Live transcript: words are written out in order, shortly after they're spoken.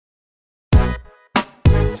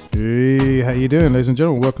Hey, how you doing, ladies and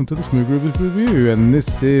gentlemen? Welcome to the Smooth Groovers Review, and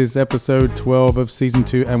this is episode 12 of season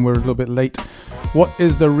 2, and we're a little bit late. What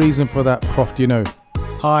is the reason for that, Prof? Do you know?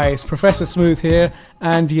 Hi, it's Professor Smooth here,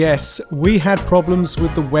 and yes, we had problems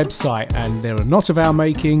with the website, and they are not of our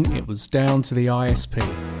making. It was down to the ISP.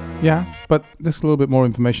 Yeah, but just a little bit more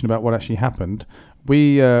information about what actually happened.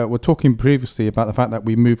 We were talking previously about the fact that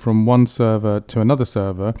we moved from one server to another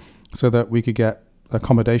server so that we could get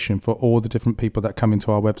accommodation for all the different people that come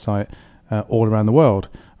into our website all around the world.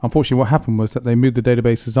 Unfortunately, what happened was that they moved the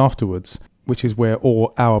databases afterwards, which is where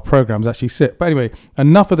all our programs actually sit. But anyway,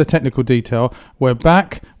 enough of the technical detail. We're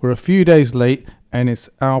back. We're a few days late, and it's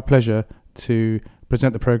our pleasure to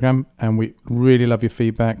present the program, and we really love your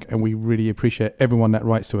feedback, and we really appreciate everyone that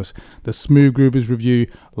writes to us. The Smooth Groovers Review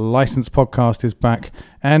licensed podcast is back,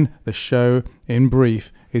 and the show, in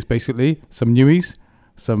brief, is basically some newies,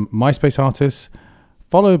 some MySpace artists,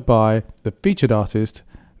 followed by the featured artist,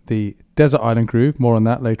 the Desert Island Groove, more on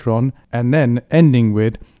that later on, and then ending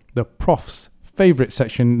with the Prof's favourite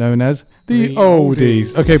section known as the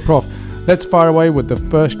Oldies. Okay, Prof, let's fire away with the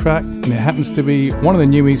first track, and it happens to be one of the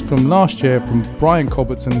newies from last year from Brian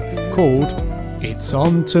Culbertson called It's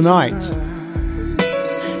On Tonight.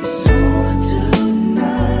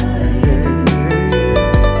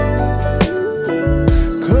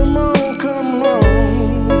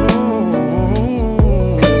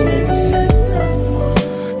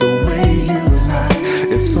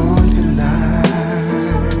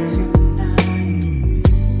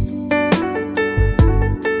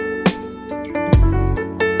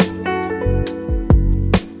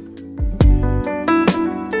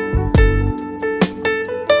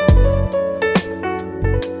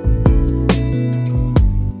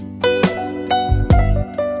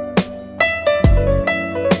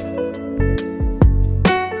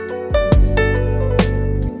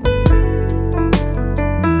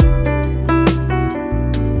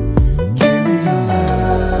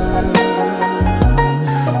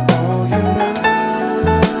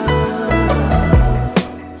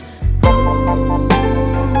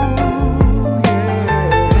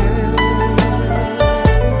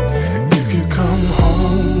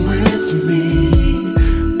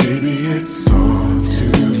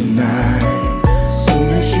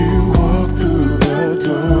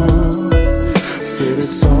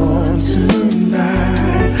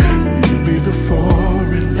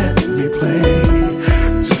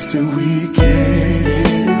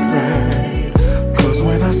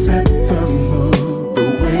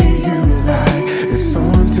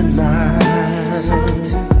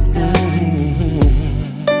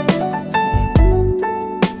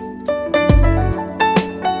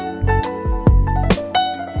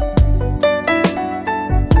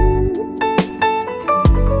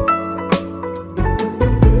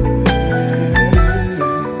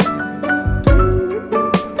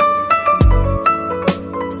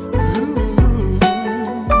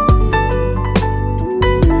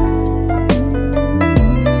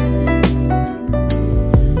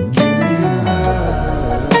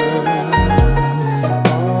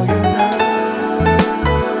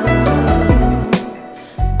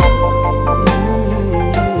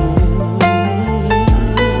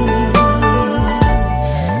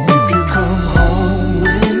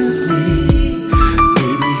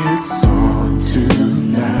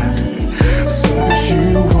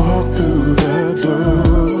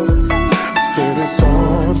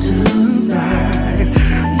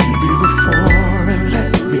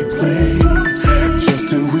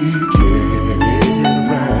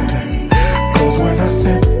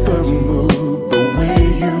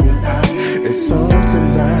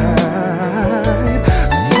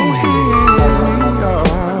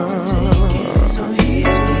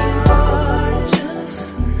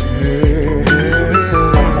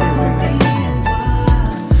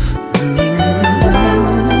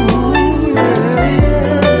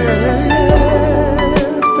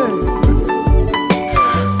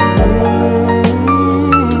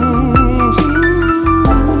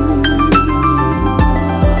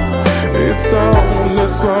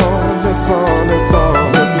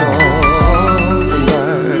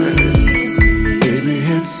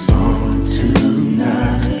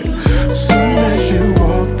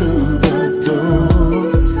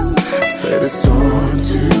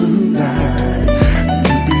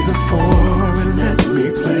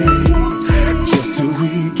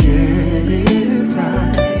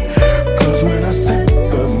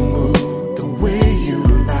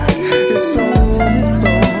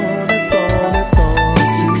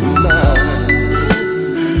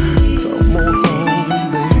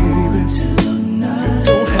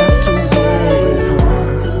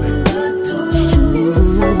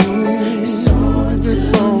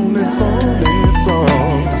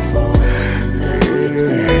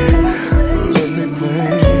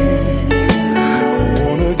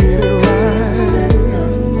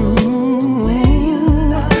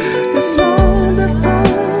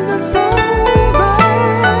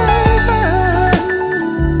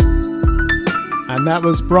 That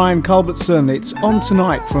was Brian Culbertson. It's on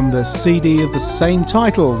tonight from the CD of the same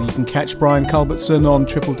title. You can catch Brian Culbertson on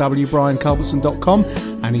www.brianculbertson.com,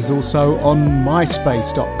 and he's also on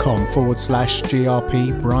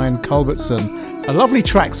myspace.com/GRP Brian Culbertson. A lovely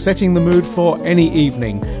track setting the mood for any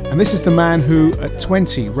evening. And this is the man who, at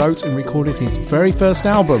 20, wrote and recorded his very first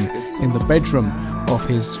album in the bedroom of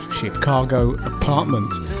his Chicago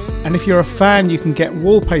apartment. And if you're a fan, you can get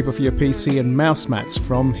wallpaper for your PC and mouse mats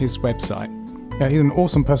from his website. Yeah, he's an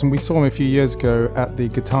awesome person. We saw him a few years ago at the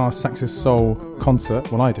Guitar Saxis Soul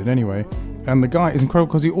concert. Well, I did anyway. And the guy is incredible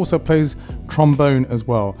because he also plays trombone as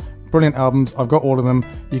well. Brilliant albums. I've got all of them.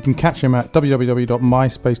 You can catch him at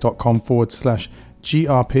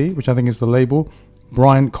www.myspace.com/GRP, which I think is the label.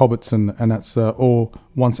 Brian Culbertson, and that's all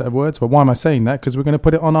one set of words. But why am I saying that? Because we're going to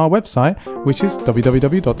put it on our website, which is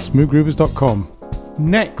www.smoothgroovers.com.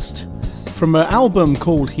 Next, from an album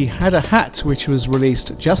called He Had a Hat, which was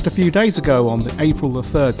released just a few days ago on April the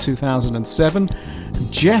 3rd, 2007,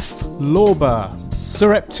 Jeff Lorber,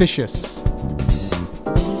 Surreptitious.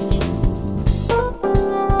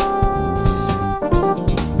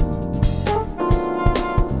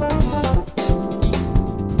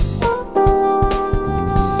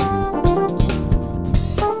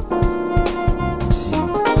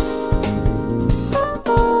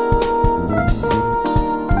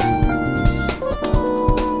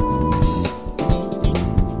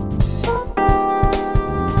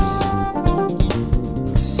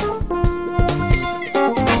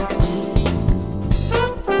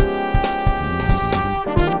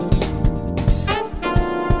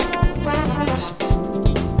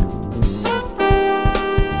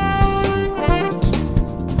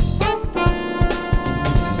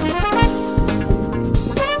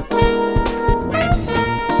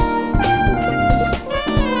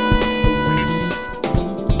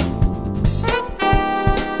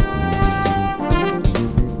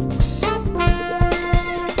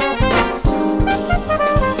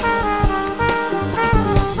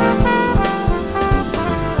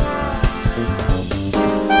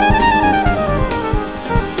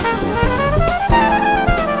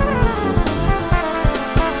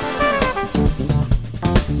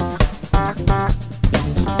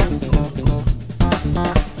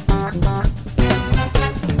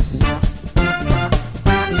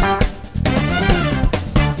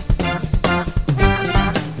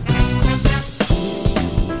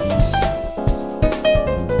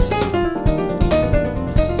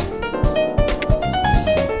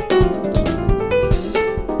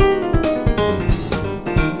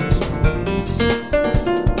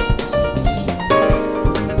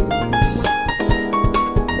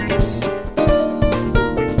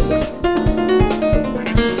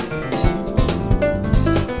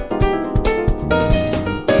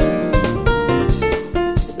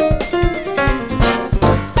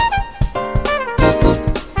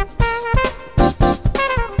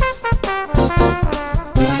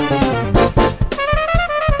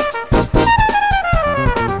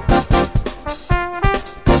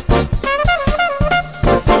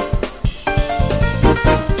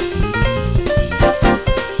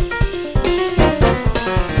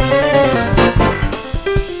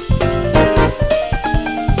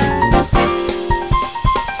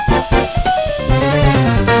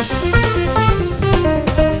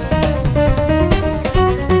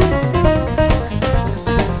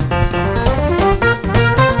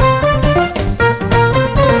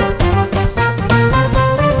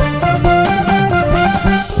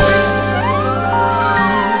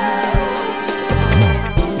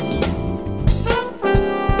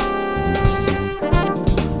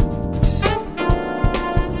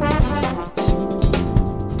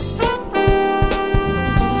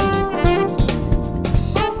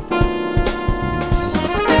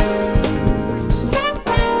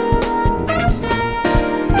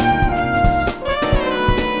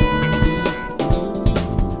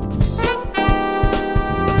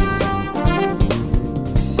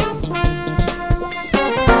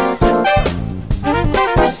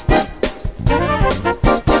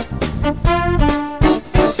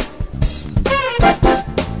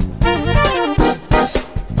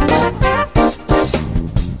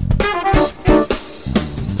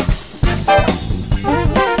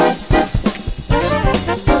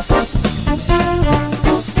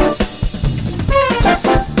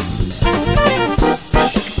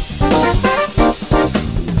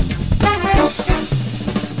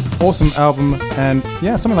 Awesome album, and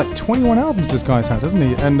yeah, something like 21 albums this guy's had, hasn't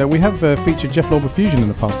he? And we have featured Jeff Lorber Fusion in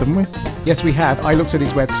the past, haven't we? Yes, we have. I looked at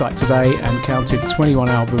his website today and counted 21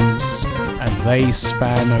 albums, and they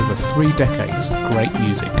span over 3 decades of great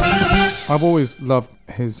music. I've always loved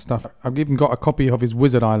his stuff. I've even got a copy of his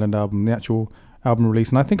Wizard Island album, the actual album release,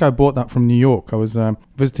 and I think I bought that from New York. I was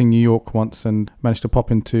visiting New York once and managed to pop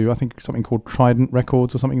into, I think, something called Trident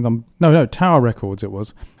Records or something. No, Tower Records it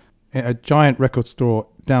was. A giant record store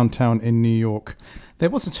downtown in New York. There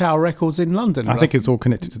was a Tower Records in London. I think it's all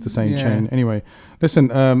connected to the same chain. Anyway, listen,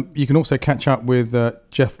 you can also catch up with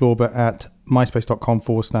Jeff Lorber at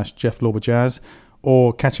myspace.com/Jeff Lorber Jazz,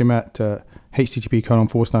 or catch him at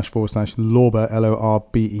http://Lorber,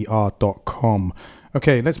 LORBER.com.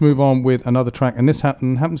 Okay, let's move on with another track, and this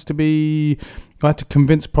happens to be... I had to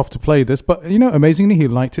convince Prof to play this, but, amazingly, he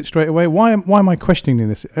liked it straight away. Why am I questioning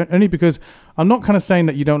this? Only because I'm not kind of saying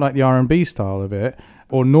that you don't like the R&B style of it,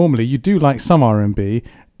 or normally you do like some R&B,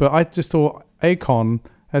 but I just thought Akon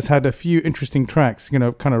has had a few interesting tracks,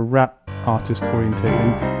 kind of rap artist orientated.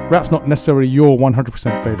 And rap's not necessarily your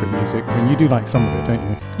 100% favourite music. I mean, you do like some of it, don't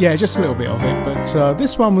you? Yeah, just a little bit of it, but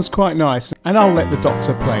this one was quite nice, and I'll let the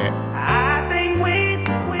doctor play it.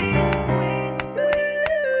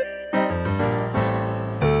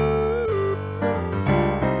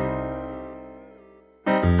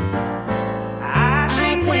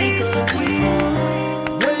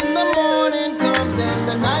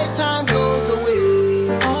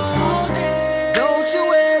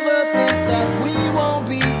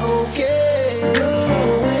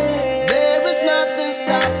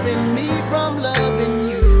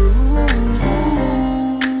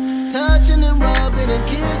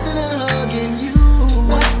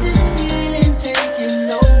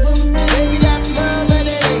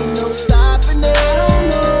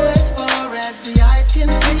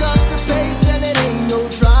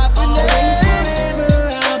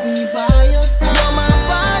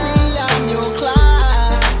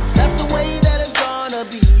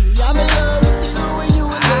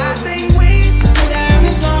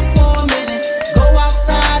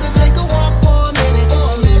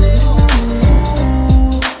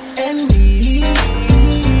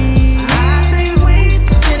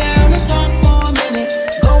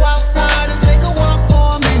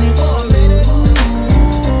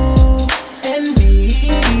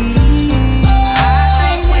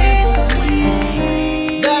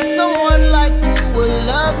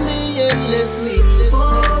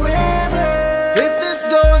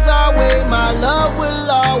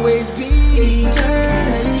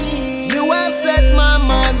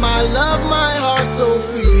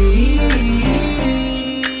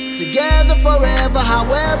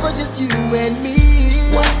 However, just you and me.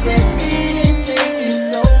 What's this feeling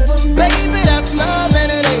taking over me? Baby, that's love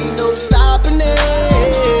and it ain't no stopping it.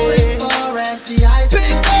 Oh, as far as the eyes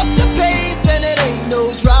pick up the pace and it ain't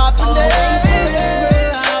no dropping it.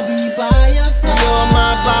 Forever I'll be by your side. You're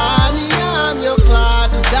my Bonnie, I'm your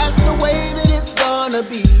Clyde. That's the way that it's gonna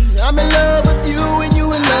be. I'm in love with you and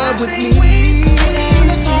you in love with me. Sit down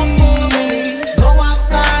and talk for a minute. Go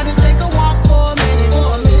outside and take a walk for a minute.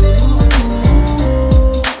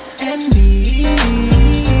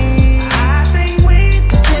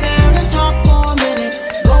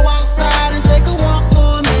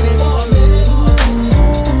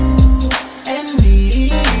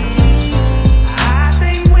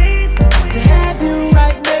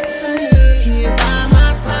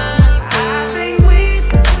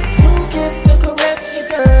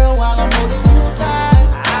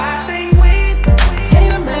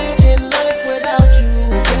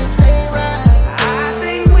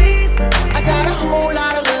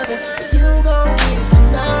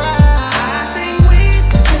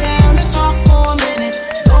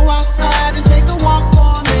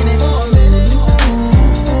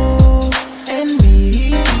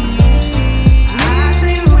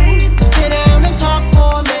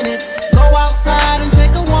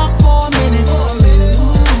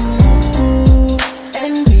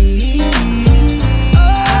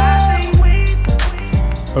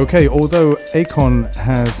 Okay, although Akon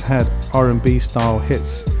has had R&B style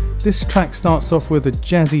hits, this track starts off with a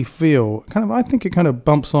jazzy feel. I think it kind of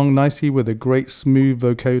bumps along nicely with a great smooth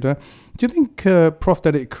vocoder. Do you think, Prof,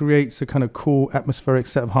 that it creates a kind of cool atmospheric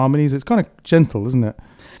set of harmonies? It's kind of gentle, isn't it?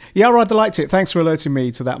 Yeah, I rather liked it. Thanks for alerting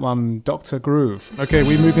me to that one, Dr. Groove. Okay,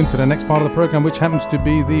 we move into the next part of the program, which happens to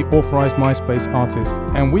be the authorized MySpace artist.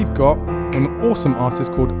 And we've got an awesome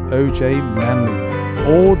artist called OJ Manley.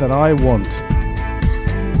 All That I Want.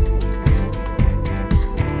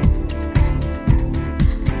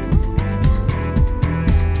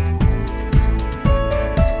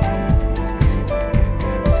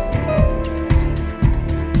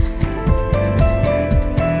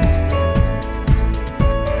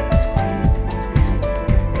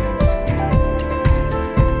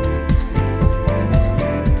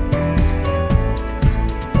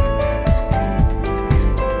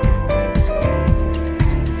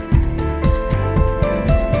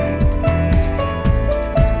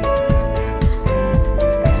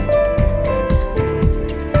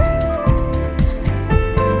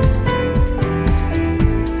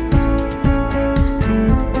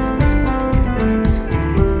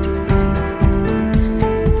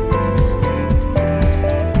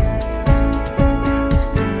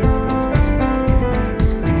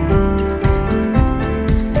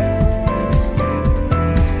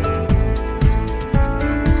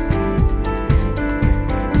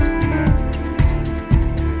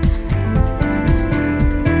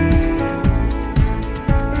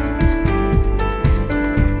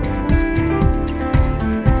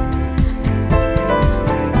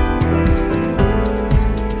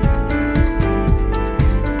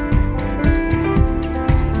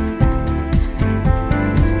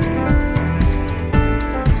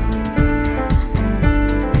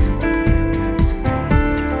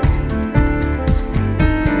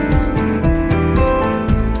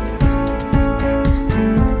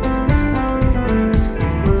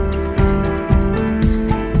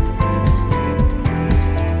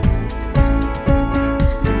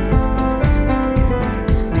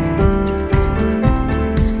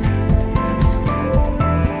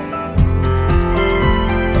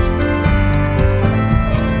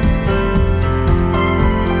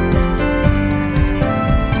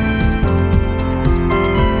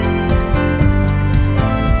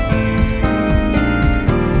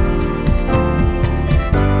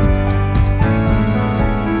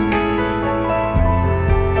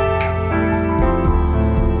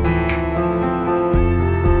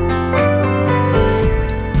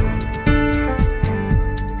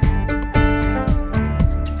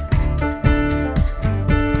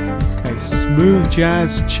 Smooth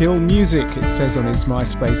jazz, chill music, it says on his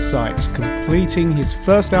MySpace site, completing his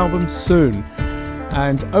first album soon.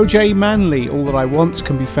 And OJ Manley, All That I Want,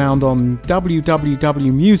 can be found on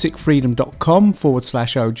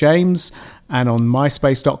www.musicfreedom.com/ojames and on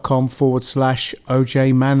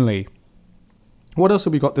myspace.com/OJ Manley. What else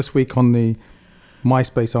have we got this week on the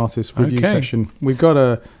MySpace Artist Review section? We've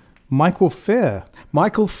got Michael Fair.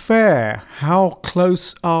 Michael Fair, How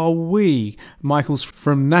Close Are We? Michael's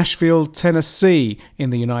from Nashville, Tennessee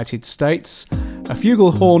in the United States. A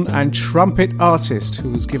flugelhorn and trumpet artist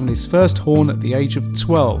who was given his first horn at the age of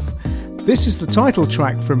 12. This is the title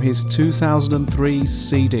track from his 2003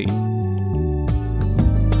 CD.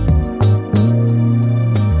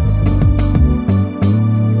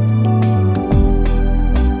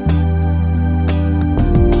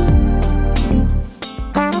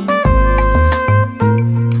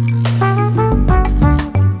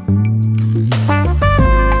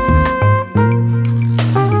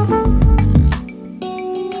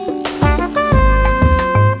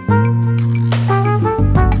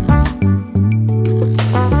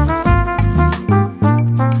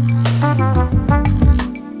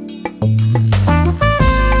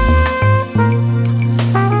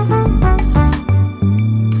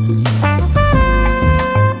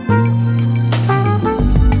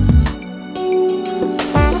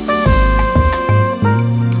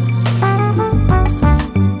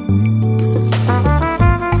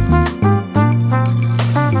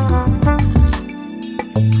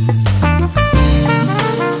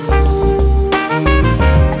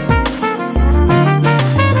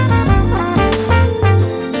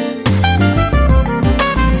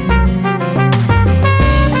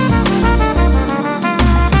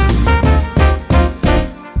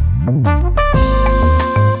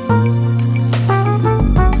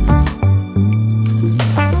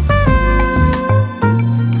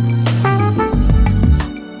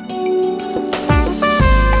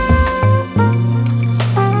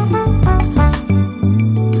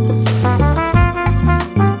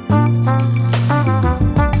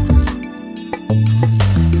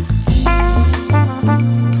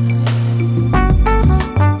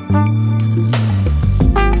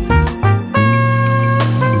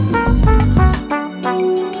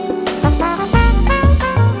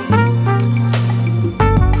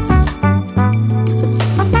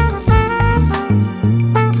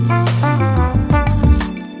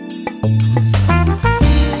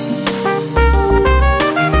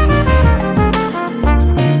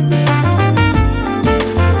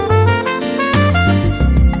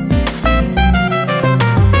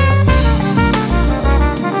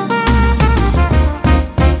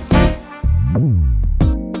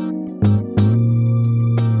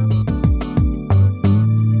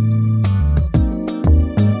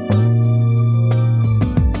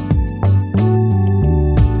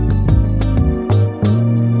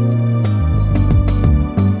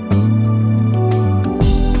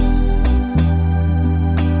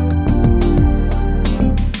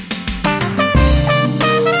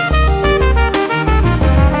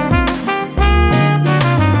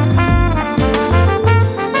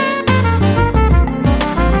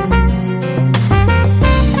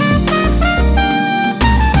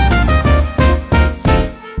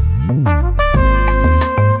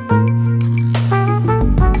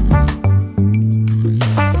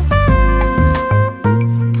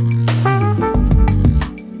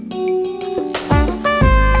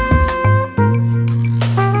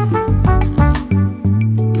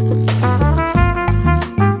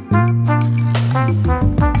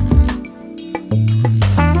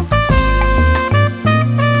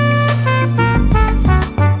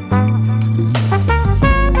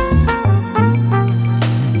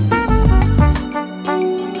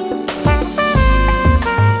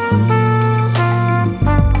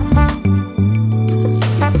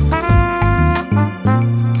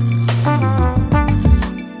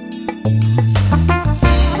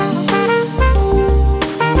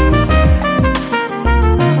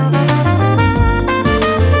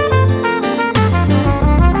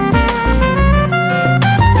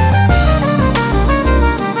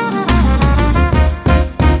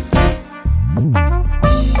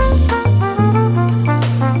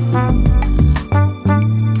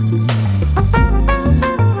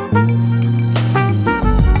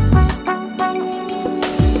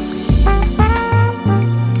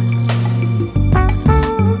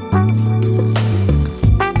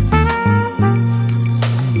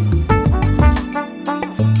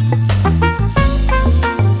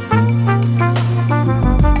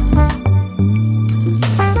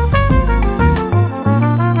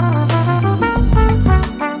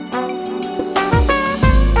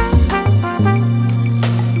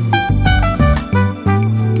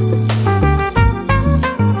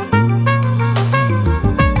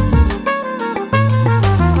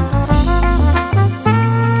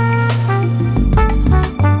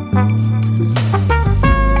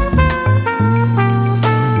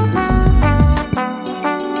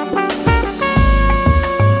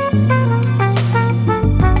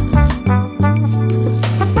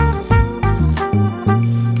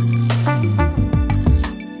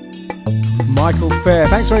 Michael Fair.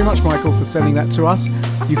 Thanks very much, Michael, for sending that to us.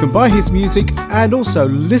 You can buy his music and also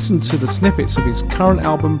listen to the snippets of his current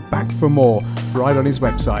album, Back for More, right on his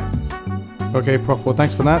website. Okay, Prof, well,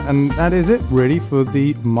 thanks for that. And that is it, really, for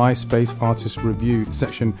the MySpace Artist Review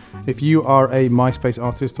section. If you are a MySpace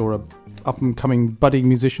artist or a up-and-coming budding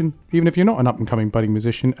musician, even if you're not an up-and-coming budding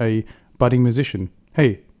musician, a budding musician.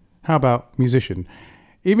 Hey, how about musician?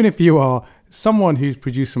 Even if you are someone who's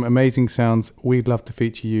produced some amazing sounds, we'd love to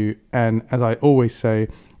feature you. And as I always say,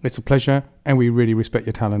 it's a pleasure and we really respect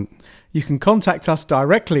your talent. You can contact us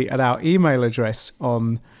directly at our email address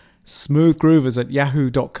on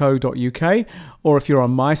smoothgroovers@yahoo.co.uk, or if you're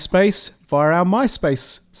on MySpace, via our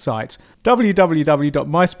MySpace site,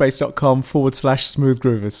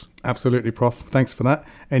 www.myspace.com/smoothgroovers. Absolutely, Prof. Thanks for that.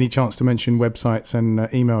 Any chance to mention websites and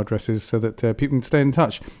email addresses so that people can stay in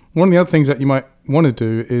touch. One of the other things that you might want to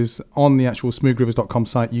do is on the actual smoothgroovers.com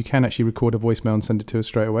site, you can actually record a voicemail and send it to us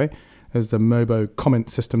straight away. There's the Mobo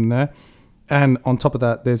comment system there. And on top of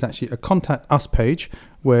that, there's actually a contact us page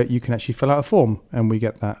where you can actually fill out a form and we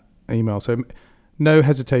get that email. So no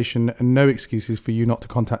hesitation and no excuses for you not to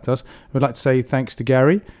contact us. We'd like to say thanks to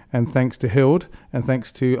Gary and thanks to Hild and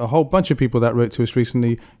thanks to a whole bunch of people that wrote to us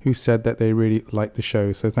recently who said that they really liked the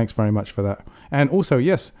show. So thanks very much for that. And also,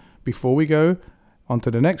 yes, before we go on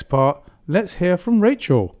to the next part, let's hear from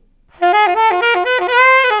Rachel.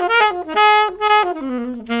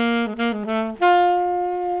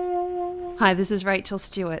 Hi, this is Rachel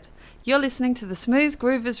Stewart. You're listening to the Smooth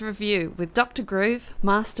Groovers Review with Dr. Groove,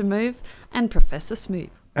 Master Move, and Professor Smooth.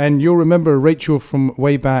 And you'll remember Rachel from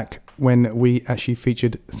way back when we actually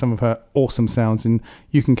featured some of her awesome sounds, and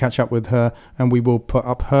you can catch up with her, and we will put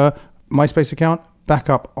up her MySpace account back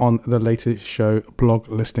up on the latest show blog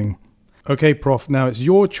listing. Okay, Prof, now it's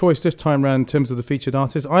your choice this time around in terms of the featured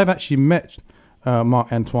artist. I've actually met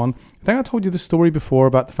Marc-Antoine. I think I told you the story before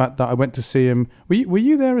about the fact that I went to see him. Were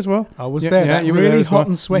you there as well? I was there. Yeah, you were really there hot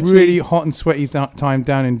and sweaty. Really hot and sweaty time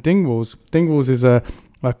down in Dingwalls. Dingwalls is a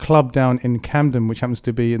club down in Camden, which happens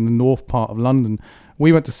to be in the north part of London.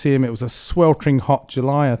 We went to see him. It was a sweltering hot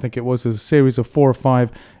July, I think it was. There's a series of 4 or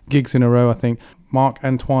 5 gigs in a row, I think.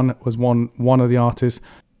 Marc-Antoine was one of the artists.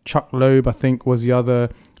 Chuck Loeb, I think, was the other.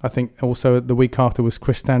 I think also the week after was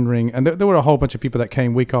Chris Standring. And there were a whole bunch of people that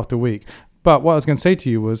came week after week. But what I was going to say to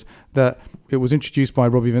you was that it was introduced by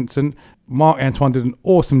Robbie Vincent. Marc-Antoine did an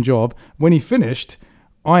awesome job. When he finished,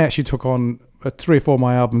 I actually took on 3 or 4 of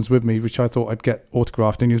my albums with me, which I thought I'd get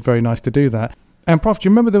autographed, and he was very nice to do that. And Prof, do you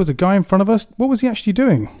remember there was a guy in front of us? What was he actually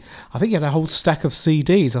doing? I think he had a whole stack of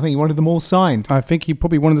CDs. I think he wanted them all signed. I think he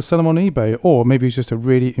probably wanted to sell them on eBay, or maybe he's just a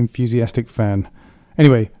really enthusiastic fan.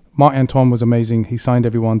 Anyway, Marc-Antoine was amazing. He signed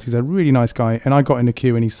everyone's. He's a really nice guy, and I got in the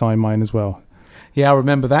queue and he signed mine as well. Yeah, I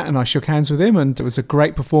remember that, and I shook hands with him, and it was a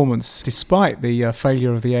great performance, despite the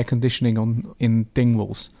failure of the air conditioning in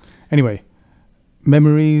Dingwalls. Anyway,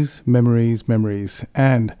 memories.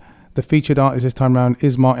 And the featured artist this time round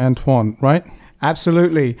is Marc-Antoine, right?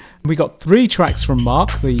 Absolutely. We got 3 tracks from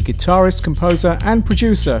Marc, the guitarist, composer, and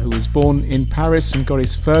producer who was born in Paris and got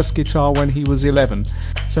his first guitar when he was 11.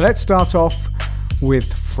 So let's start off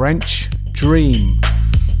with French Dream.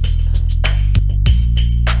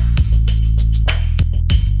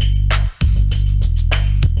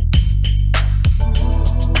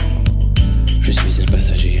 Je suis un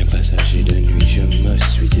passager de nuit, je me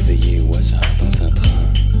suis éveillé au hasard dans un train.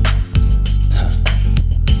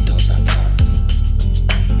 Dans un train.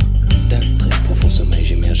 D'un très profond sommeil,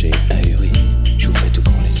 j'émergeais ahuri. J'ouvrais tout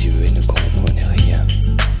grand les yeux et ne comprenais rien.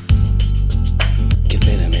 Quelle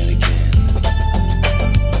belle américaine.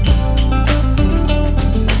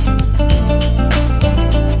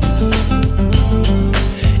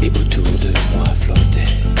 Et autour de moi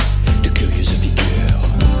flottaient de curieuses figures.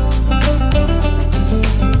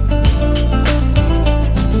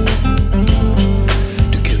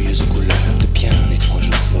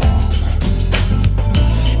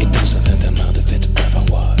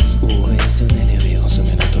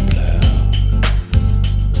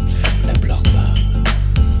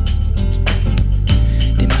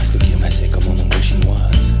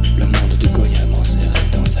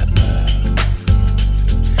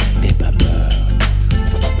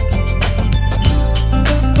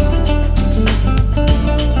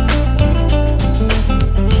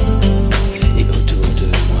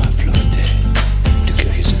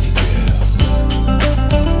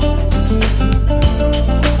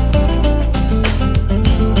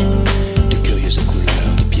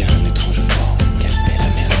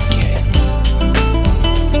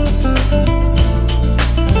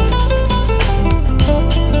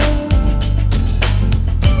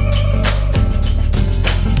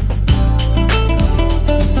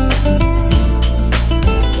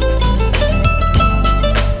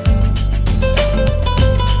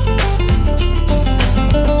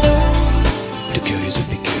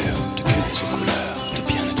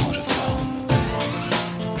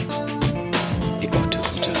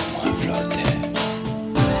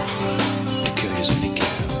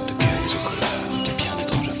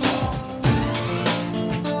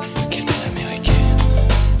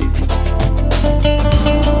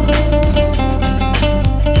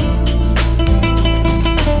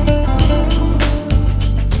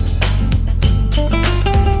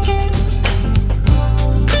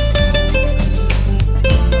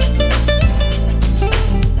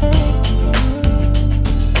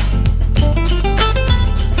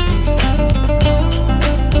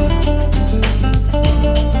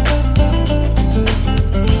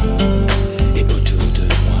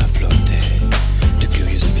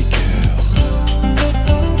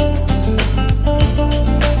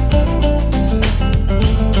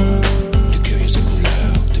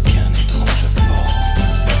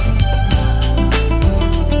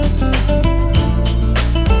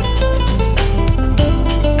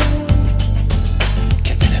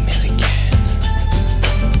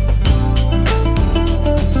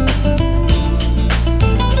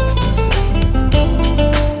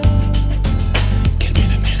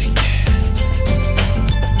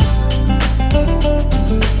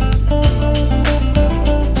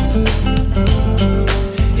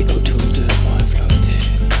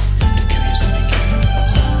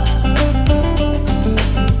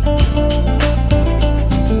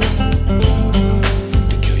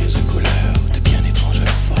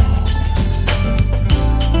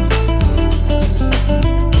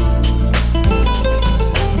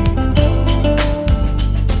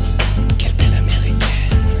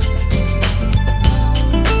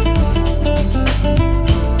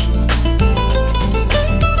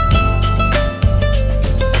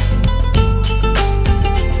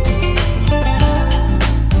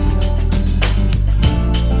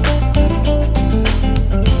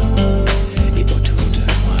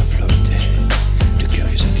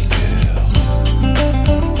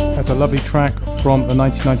 a lovely track from the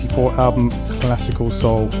 1994 album Classical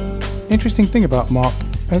Soul. Interesting thing about Mark,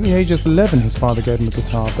 at the age of 11 his father gave him a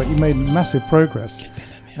guitar, but he made massive progress.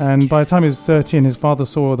 And by the time he was 13, his father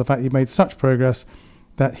saw the fact he made such progress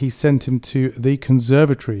that he sent him to the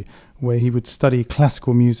conservatory, where he would study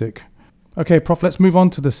classical music. Okay, Prof, let's move on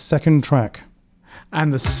to the second track.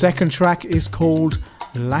 And the second track is called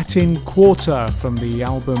Latin Quarter from the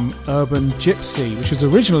album Urban Gypsy, which was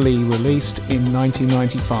originally released in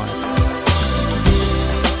 1995.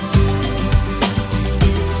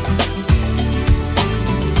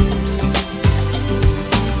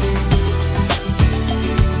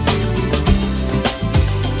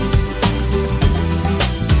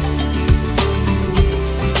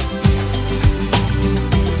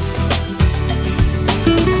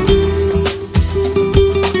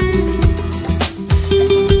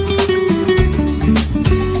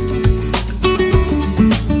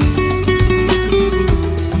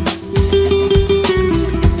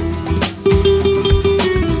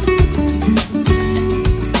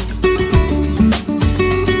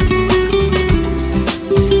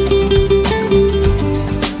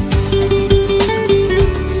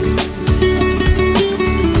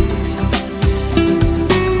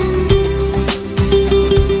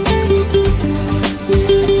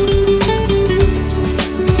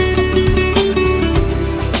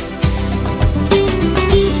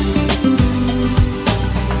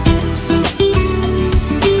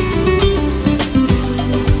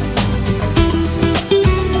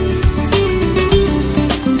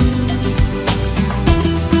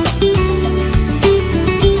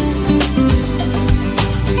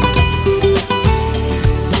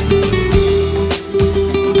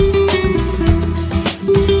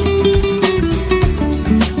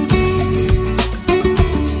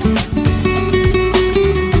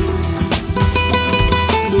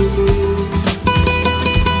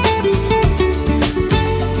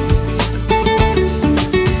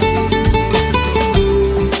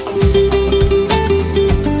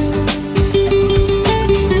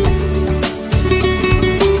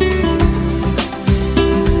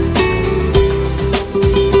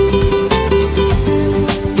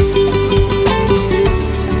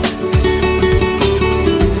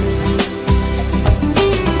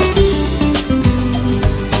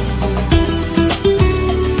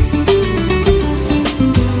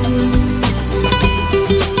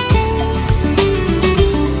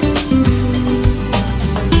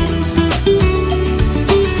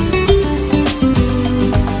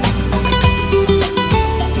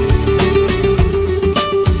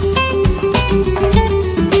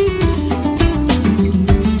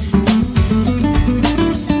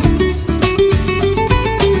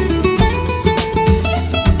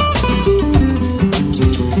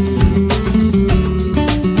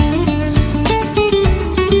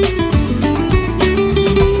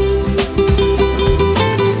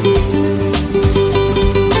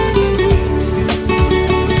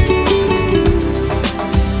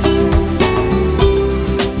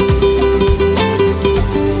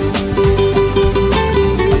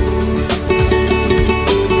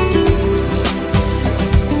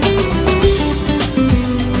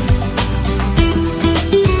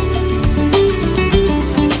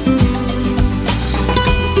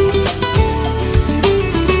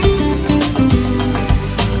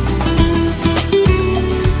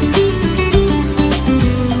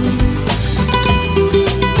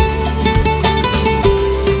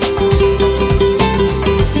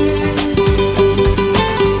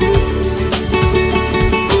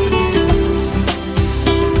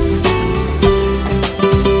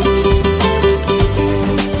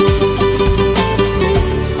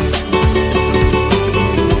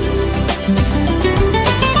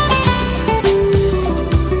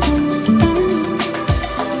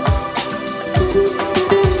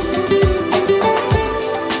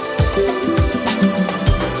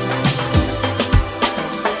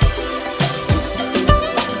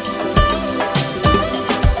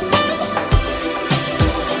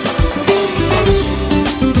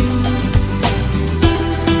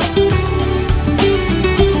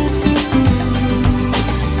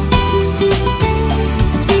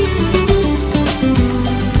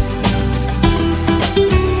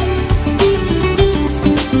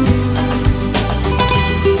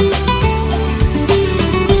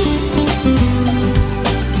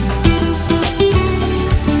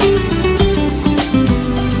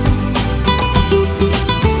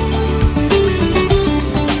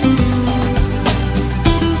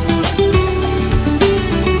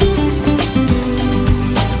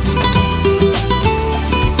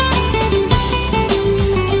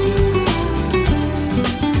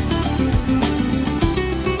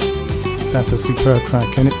 That's a superb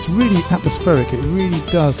track, and it's really atmospheric. It really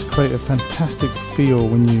does create a fantastic feel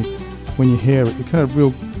when you hear it. It kind of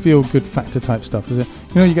real feel-good factor type stuff, is it?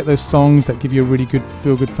 You know, you get those songs that give you a really good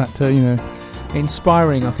feel-good factor, you know.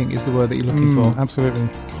 Inspiring, I think, is the word that you're looking for. Absolutely.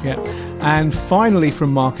 Yeah. And finally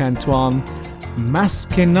from Marc-Antoine, Mas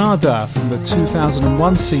Que Nada from the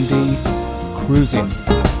 2001 CD, Cruising.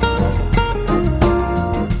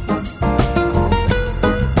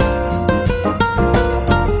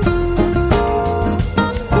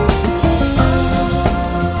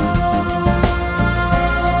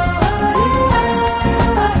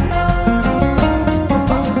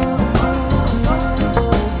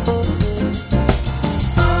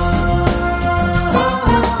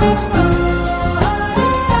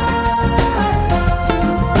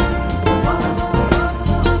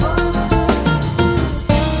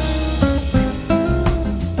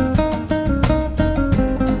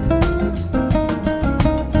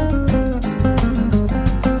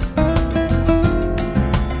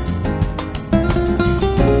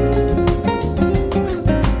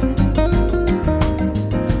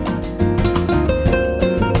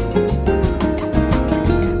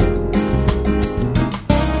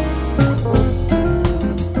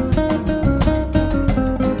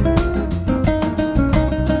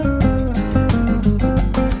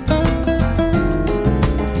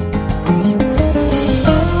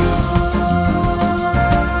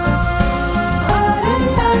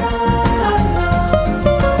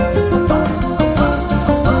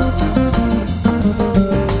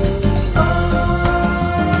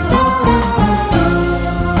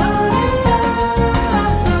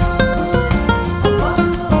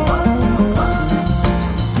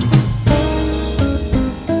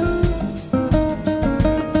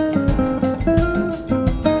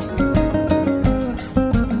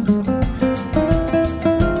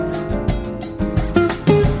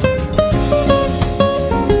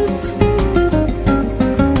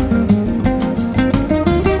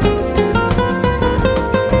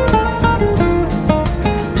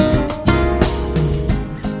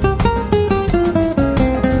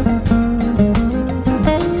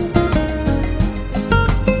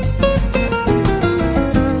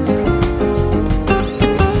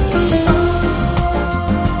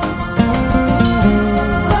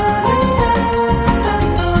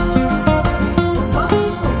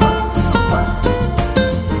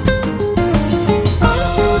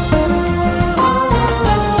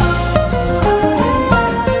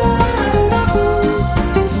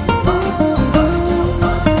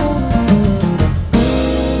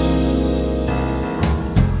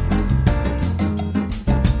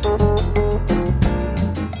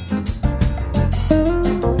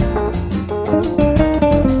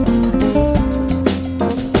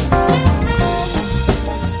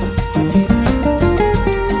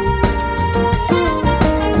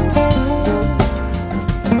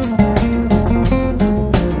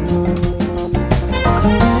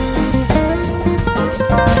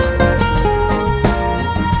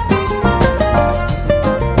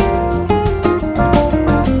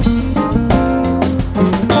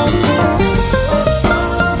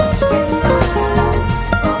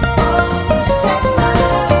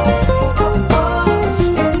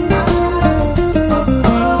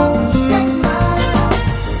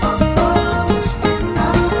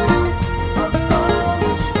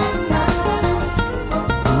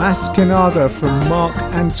 Mas Que Nada from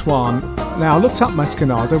Marc-Antoine. Now, I looked up Mas Que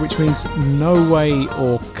Nada, which means no way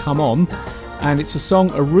or come on, and it's a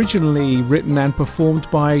song originally written and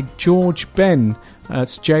performed by George Ben,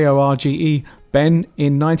 that's Jorge Ben,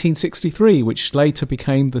 in 1963, which later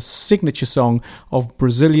became the signature song of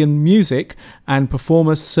Brazilian music and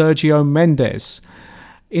performer Sergio Mendes.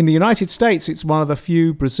 In the United States, it's one of the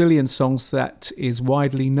few Brazilian songs that is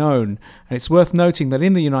widely known, and it's worth noting that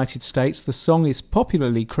in the United States, the song is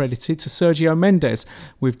popularly credited to Sergio Mendes,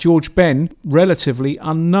 with George Ben relatively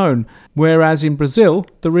unknown, whereas in Brazil,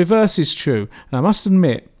 the reverse is true. And I must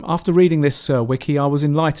admit, after reading this wiki, I was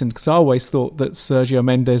enlightened, because I always thought that Sergio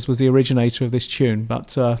Mendes was the originator of this tune,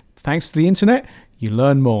 but thanks to the internet, you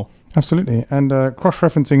learn more. Absolutely, and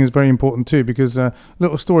cross-referencing is very important too, because a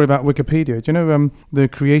little story about Wikipedia. Do you know the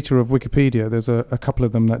creator of Wikipedia? There's a couple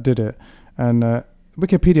of them that did it, and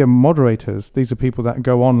Wikipedia moderators, these are people that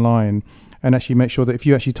go online and actually make sure that if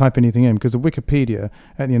you actually type anything in, because the Wikipedia,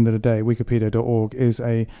 at the end of the day, wikipedia.org is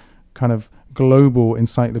a kind of global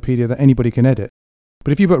encyclopedia that anybody can edit.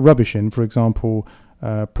 But if you put rubbish in, for example,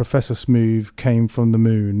 Professor Smooth came from the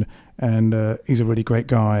moon and he's a really great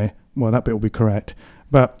guy, well, that bit will be correct.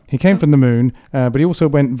 But he came from the moon, but he also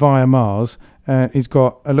went via Mars. He's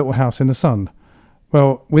got a little house in the sun.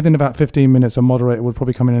 well, within about 15 minutes, a moderator would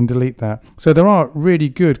probably come in and delete that. So there are really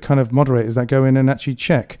good kind of moderators that go in and actually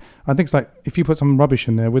check. I think it's like if you put some rubbish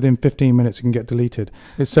in there, within 15 minutes it can get deleted.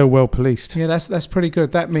 It's so well policed. Yeah, that's pretty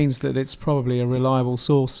good. That means that it's probably a reliable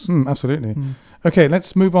source. Absolutely. Okay,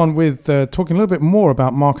 let's move on with talking a little bit more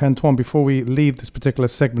about Marc-Antoine before we leave this particular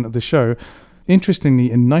segment of the show.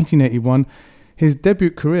 Interestingly, in 1981, his debut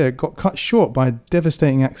career got cut short by a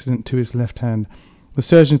devastating accident to his left hand. The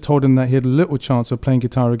surgeons told him that he had little chance of playing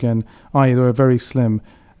guitar again, i.e. they were very slim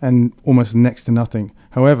and almost next to nothing.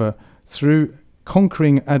 However, through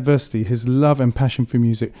conquering adversity, his love and passion for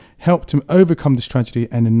music helped him overcome this tragedy,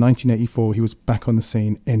 and in 1984 he was back on the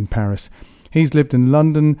scene in Paris. He's lived in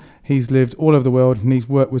London, he's lived all over the world, and he's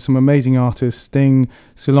worked with some amazing artists: Sting,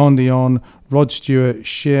 Celine Dion, Rod Stewart,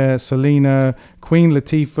 Cher, Selena, Queen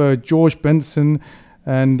Latifah, George Benson.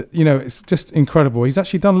 And, you know, it's just incredible. He's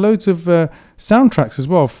actually done loads of soundtracks as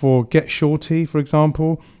well for Get Shorty, for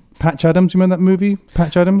example. Patch Adams, you remember that movie,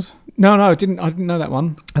 Patch Adams? No, I didn't know that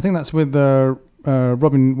one. I think that's with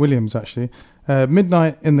Robin Williams, actually.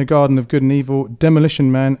 Midnight in the Garden of Good and Evil,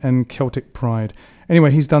 Demolition Man, and Celtic Pride. Anyway,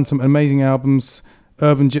 he's done some amazing albums.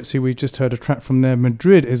 Urban Gypsy, we just heard a track from there.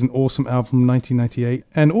 Madrid is an awesome album from 1998.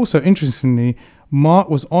 And also, interestingly, Mark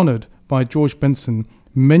was honoured by George Benson,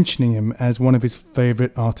 mentioning him as one of his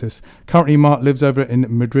favourite artists. Currently, Mark lives over in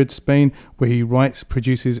Madrid, Spain, where he writes,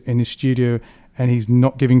 produces in his studio, and he's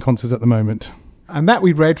not giving concerts at the moment. And that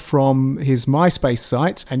we read from his MySpace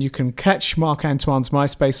site, and you can catch Marc-Antoine's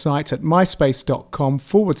MySpace site at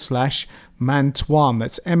myspace.com/Mantoine.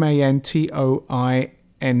 That's MANTOINE.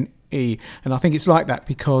 And I think it's like that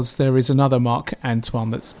because there is another Marc-Antoine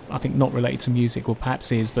that's, I think, not related to music, or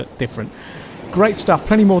perhaps is, but different. Great stuff.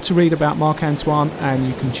 Plenty more to read about Marc-Antoine, and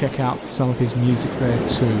you can check out some of his music there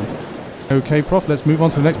too. Okay, Prof, let's move on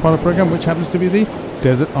to the next part of the program, which happens to be the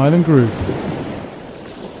Desert Island Groove.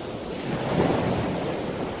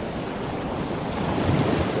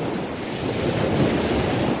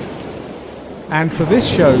 And for this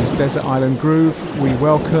show's Desert Island Groove, we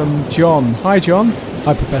welcome John. Hi, John.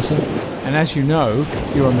 Hi, Professor. And as you know,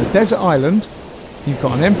 you're on the desert island. You've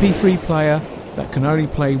got an MP3 player that can only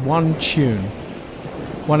play one tune.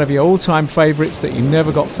 One of your all-time favourites that you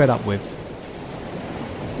never got fed up with.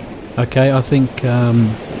 Okay, I think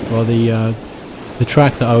the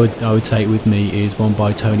track that I would take with me is one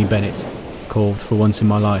by Tony Bennett called "For Once in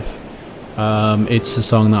My Life." It's a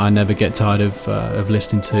song that I never get tired of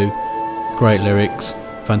listening to. Great lyrics,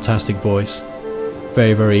 fantastic voice,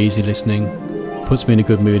 very, very easy listening. Puts me in a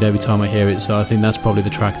good mood every time I hear it. So I think that's probably the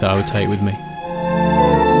track that I would take with me.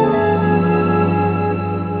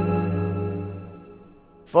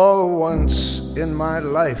 For once in my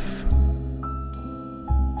life,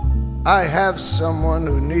 I have someone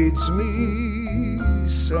who needs me,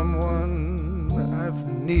 someone I've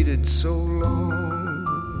needed so long.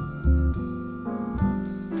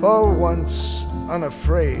 For once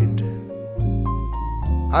unafraid,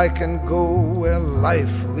 I can go where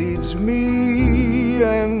life leads me,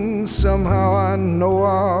 and somehow I know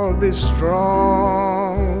I'll be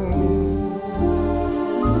strong.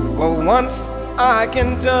 For once I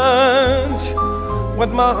can touch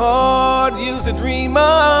what my heart used to dream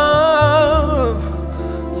of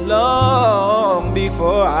long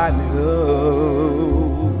before I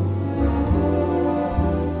knew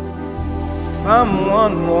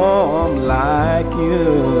someone warm like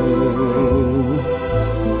you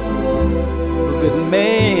who could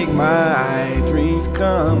make my dreams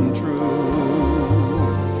come true.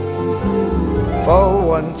 For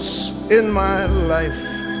once in my life,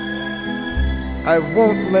 I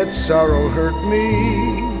won't let sorrow hurt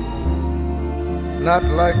me, not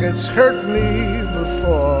like it's hurt me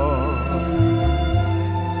before.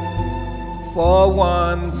 For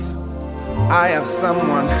once, I have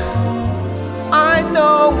someone I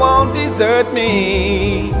know won't desert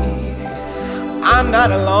me. I'm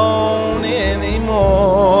not alone anymore.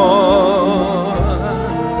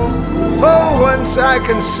 For once I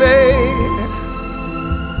can say,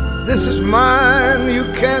 this is mine, you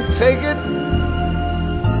can't take it.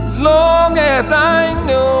 Long as I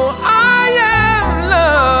know I am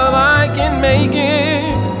love, I can make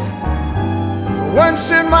it. For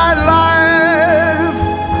once in my life,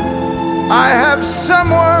 I have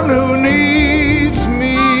someone who needs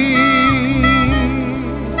me.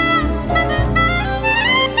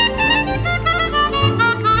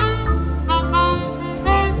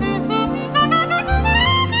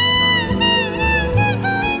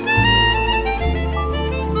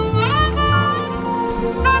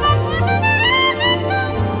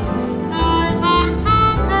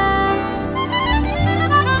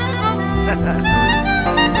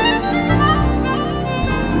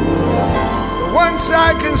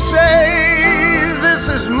 say this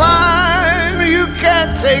is mine, you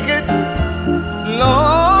can't take it.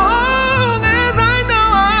 Long as I know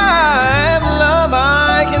I have love,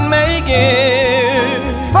 I can make it.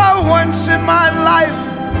 For once in my life,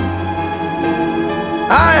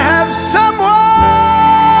 I have someone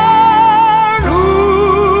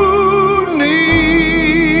who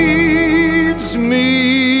needs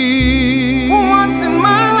me. For once in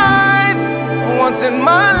my life,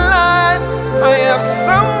 I have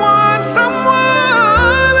someone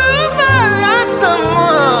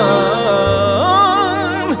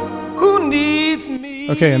who needs me.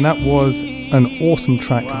 Okay, and that was an awesome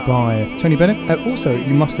track by Tony Bennett. And also,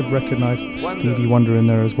 you must have recognized Stevie Wonder in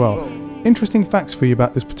there as well. Interesting facts for you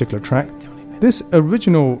about this particular track. This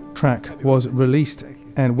original track was released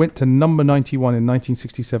and went to number 91 in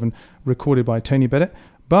 1967, recorded by Tony Bennett.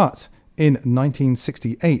 But in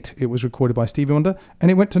 1968, it was recorded by Stevie Wonder,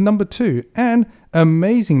 and it went to number 2. And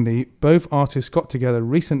amazingly, both artists got together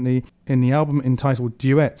recently in the album entitled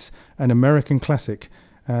Duets, an American classic.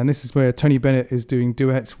 And this is where Tony Bennett is doing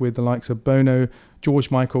duets with the likes of Bono,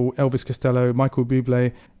 George Michael, Elvis Costello, Michael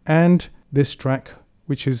Bublé, and this track,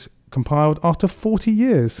 which is compiled after 40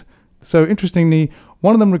 years. So interestingly,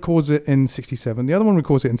 one of them records it in 67, the other one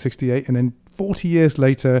records it in 68, and then 40 years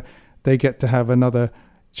later, they get to have another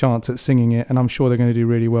chance at singing it, and I'm sure they're going to do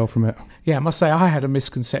really well from it. Yeah, I must say I had a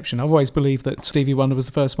misconception. I've always believed that Stevie Wonder was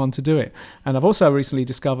the first one to do it. And I've also recently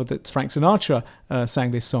discovered that Frank Sinatra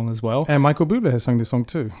sang this song as well. And Michael Bublé has sung this song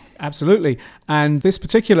too. Absolutely. And this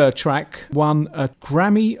particular track won a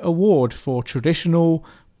Grammy Award for Traditional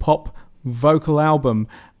Pop Vocal Album.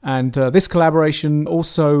 And this collaboration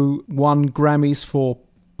also won Grammys for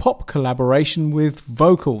pop collaboration with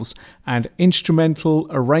vocals and instrumental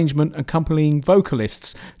arrangement accompanying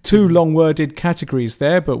vocalists. 2 long-worded categories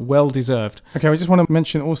there, but well deserved. Okay, I just want to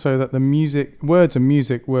mention also that the words and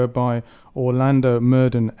music were by Orlando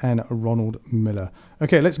Murden and Ronald Miller.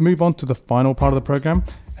 Okay, let's move on to the final part of the program,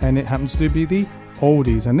 and it happens to be the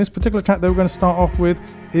oldies. And this particular track that we're going to start off with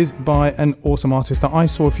is by an awesome artist that I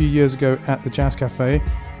saw a few years ago at the Jazz Cafe,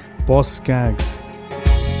 Boz Scaggs.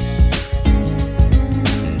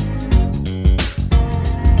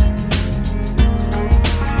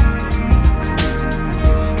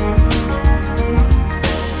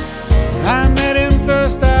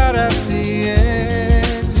 First out at the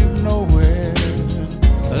edge of nowhere,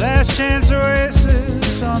 last chance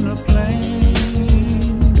oasis on the plains.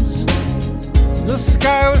 The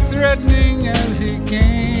sky was threatening as he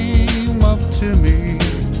came up to me.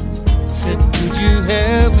 Said, could you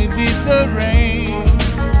help me beat the rain?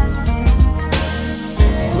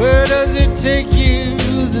 Where does it take you,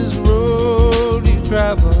 this road you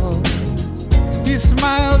travel? He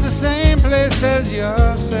smiled, the same place as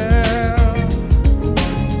yourself.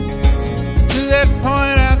 That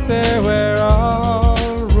point out there where all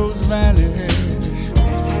roads vanish.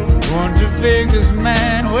 Born to Vegas,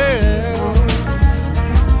 man, where else?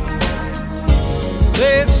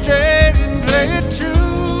 Play it straight and play it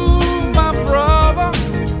true, my brother,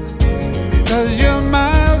 'cause you're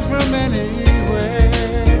miles from anywhere.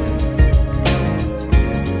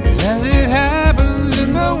 As it happens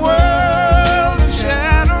in the world of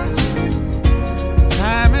shadows,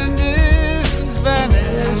 time and distance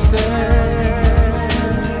vanish there.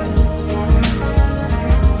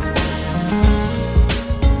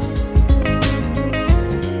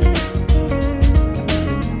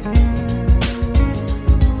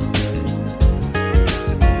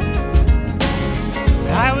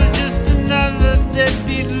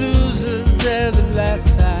 Deadbeat loser there the last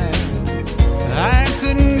time. I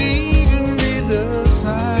couldn't even read the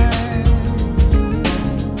signs,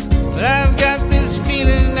 but I've got this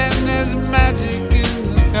feeling and there's magic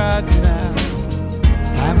in the cards now.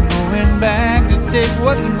 I'm going back to take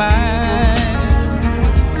what's mine.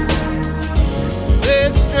 Play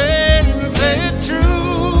it straight and play it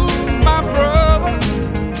true, my brother,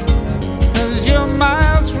 'cause you're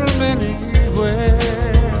miles from anywhere.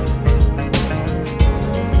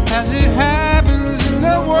 As it happens in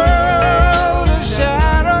the world of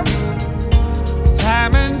shadow,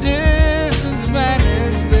 time and distance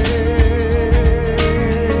vanish there.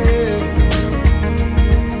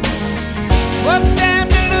 What damn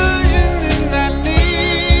delusion did I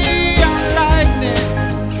need? I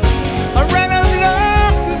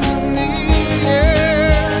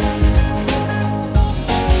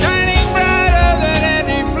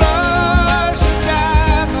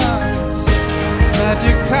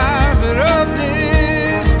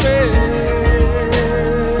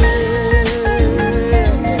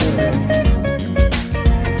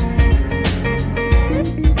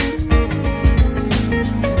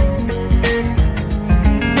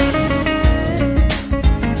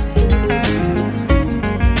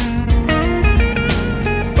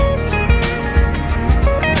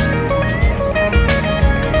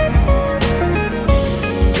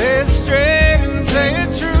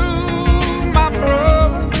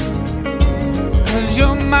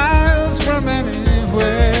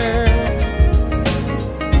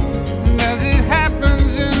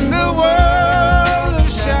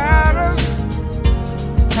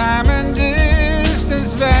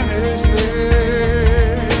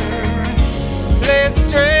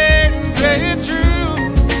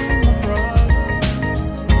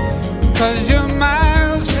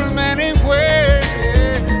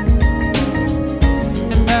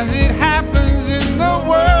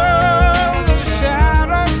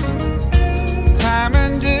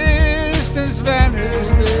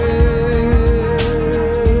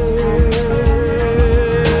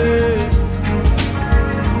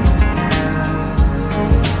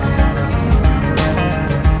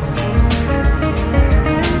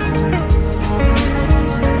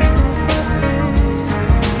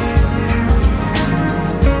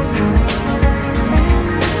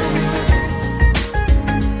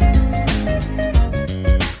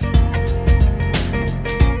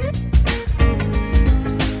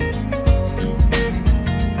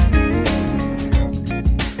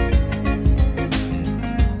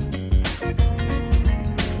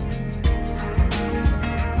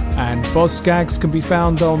And Boz Scaggs can be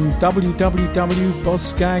found on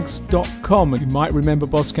www.bozscaggs.com. You might remember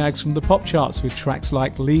Boz Scaggs from the pop charts with tracks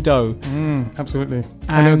like Lido. Absolutely.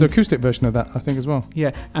 And there was an acoustic version of that, I think, as well.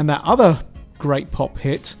 Yeah, and that other great pop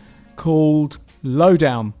hit called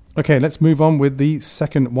Lowdown. Okay, let's move on with the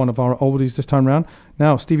second one of our oldies this time round.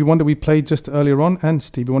 Now, Stevie Wonder we played just earlier on, and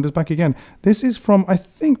Stevie Wonder's back again. This is from, I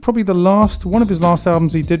think, probably one of his last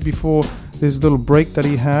albums he did before this little break that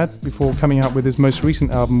he had, before coming out with his most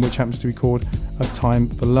recent album, which happens to be called A Time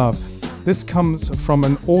for Love. This comes from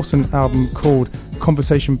an awesome album called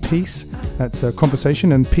Conversation Peace. That's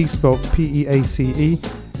Conversation, and Peace spelled P-E-A-C-E.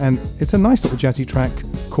 And it's a nice little jazzy track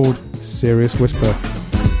called Serious Whisper.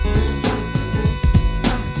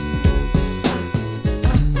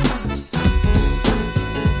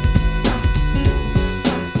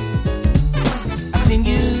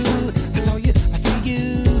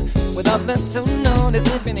 So notice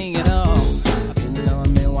if any at all. I've been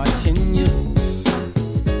on me watching you.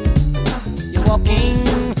 You're walking,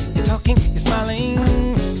 you're talking, you're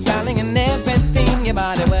smiling, styling and everything your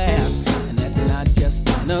body wears. And that's not just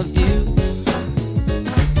one of you.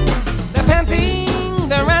 They're panting,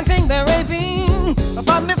 they're ranting, they're raving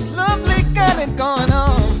about this lovely girl and going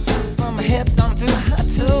on from her head down to her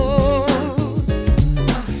toes.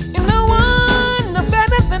 And no one knows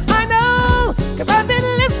better than I know, 'cause I've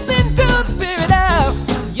been listening to the spirit of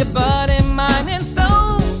your body, mind, and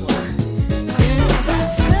soul. It's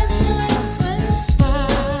that sensuous whisper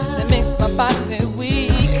that makes my body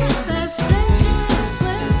weak. It's that sensuous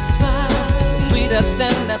whisper, sweeter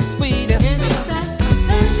than the sweetest. It's that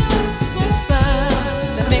sensuous whisper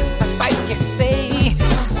that makes my psyche say,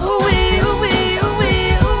 ooh-wee, ooh-wee, ooh-wee,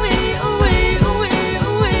 ooh-wee, ooh-wee, ooh-wee,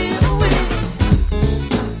 ooh-wee, ooh-wee.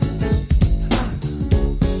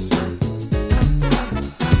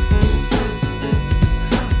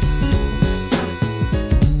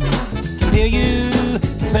 Can hear you,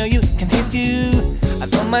 can smell you, can taste you. I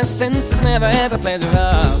thought my senses never had the pleasure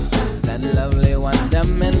of that lovely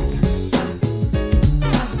wonderment.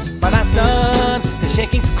 But I start to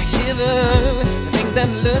shaking, I shiver to think that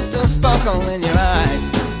little sparkle in your eyes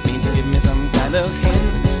mean to give me some kind of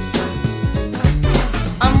hint.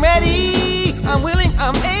 I'm ready, I'm willing,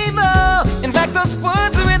 I'm able. In fact, those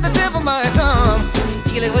words are in the tip of my tongue,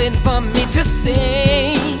 eagerly waiting for me to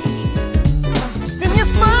say. Then you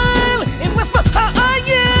smile and whisper, how are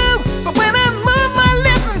you? But when I move my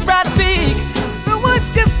lips and try to speak, the words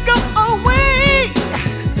just go away.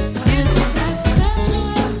 It's that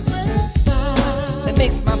sensuous whisper that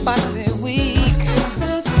makes my body weak. It's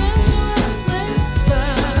that sensuous whisper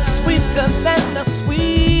that's sweeter than the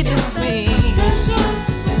sweetest sweet. Sensuous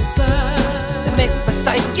whisper that makes my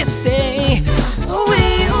psyche say,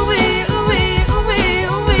 ooh-wee, ooh-wee, ooh-wee, ooh-wee,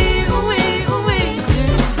 ooh-wee, ooh-wee, ooh-wee.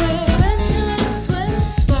 It's that sensuous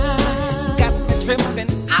whisper got me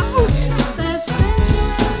tripping out. It's that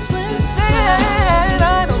sensuous whisper that I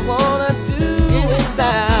don't wanna do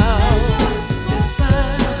without. Sensuous whisper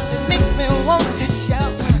that makes me want to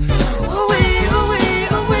shout, ooh-wee, ooh-wee,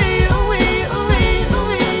 ooh-wee, ooh-wee, ooh-wee,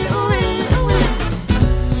 ooh-wee, ooh-wee, ooh-wee.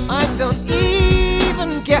 I don't even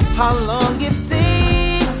care how long it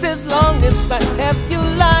takes, as long as I have you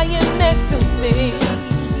lying next to me.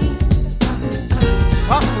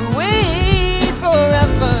 'Cause to wait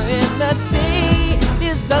forever in a day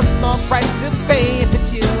is a small price to pay. If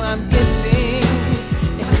it's you I'm getting,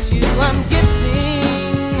 if it's you I'm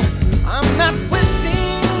getting, I'm not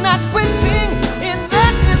quitting, not quitting, and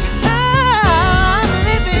that is how I'm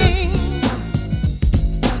living.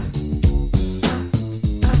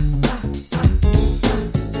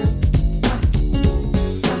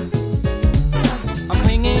 I'm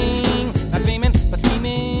swinging, not dreaming, but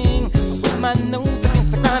scheming, with my nose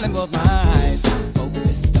against the ground and both my eyes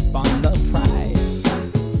focused upon the prize.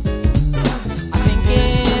 I think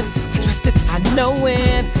it, I trust it, I know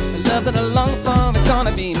it. The love that I long for is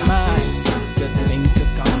gonna be mine. Good things to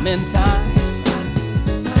come in time.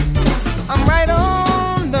 I'm right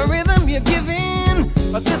on the rhythm you're giving,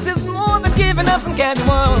 but this is more than giving up some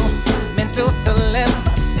casual mental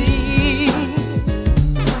telepathy.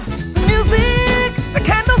 The music, the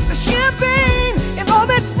candles, the champagne, and all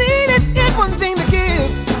that's needed is one thing to give.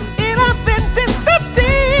 In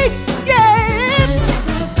authenticity, yeah. It's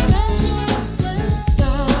that sensuous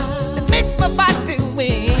whisper that makes my body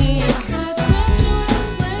weak. It's that sensuous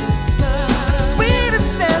whisper, sweeter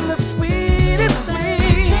than the sweetest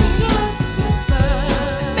sweet. Sensuous whisper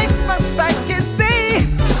that makes my psyche say,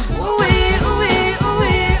 ooh-wee, ooh-wee,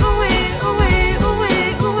 ooh-wee, ooh-wee, ooh-wee,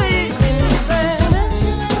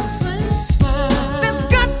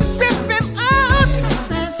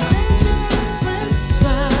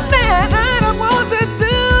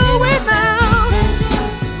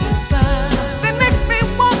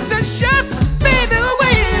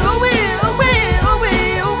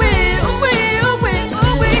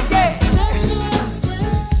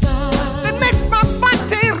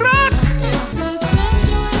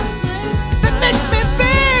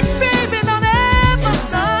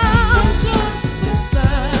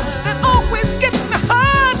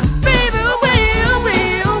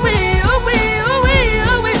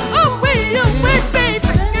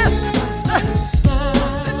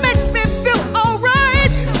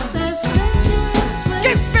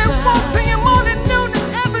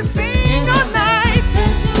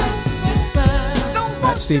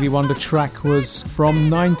 Stevie Wonder track was from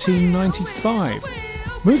 1995.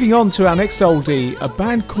 Moving on to our next oldie, a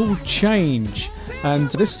band called Change. And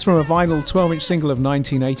this is from a vinyl 12-inch single of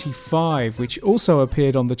 1985, which also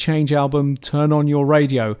appeared on the Change album Turn On Your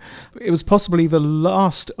Radio. It was possibly the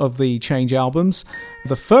last of the Change albums.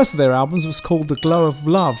 The first of their albums was called The Glow of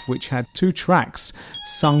Love, which had 2 tracks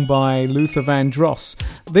sung by Luther Vandross.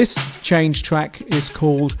 This Change track is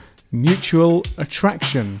called Mutual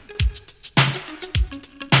Attraction.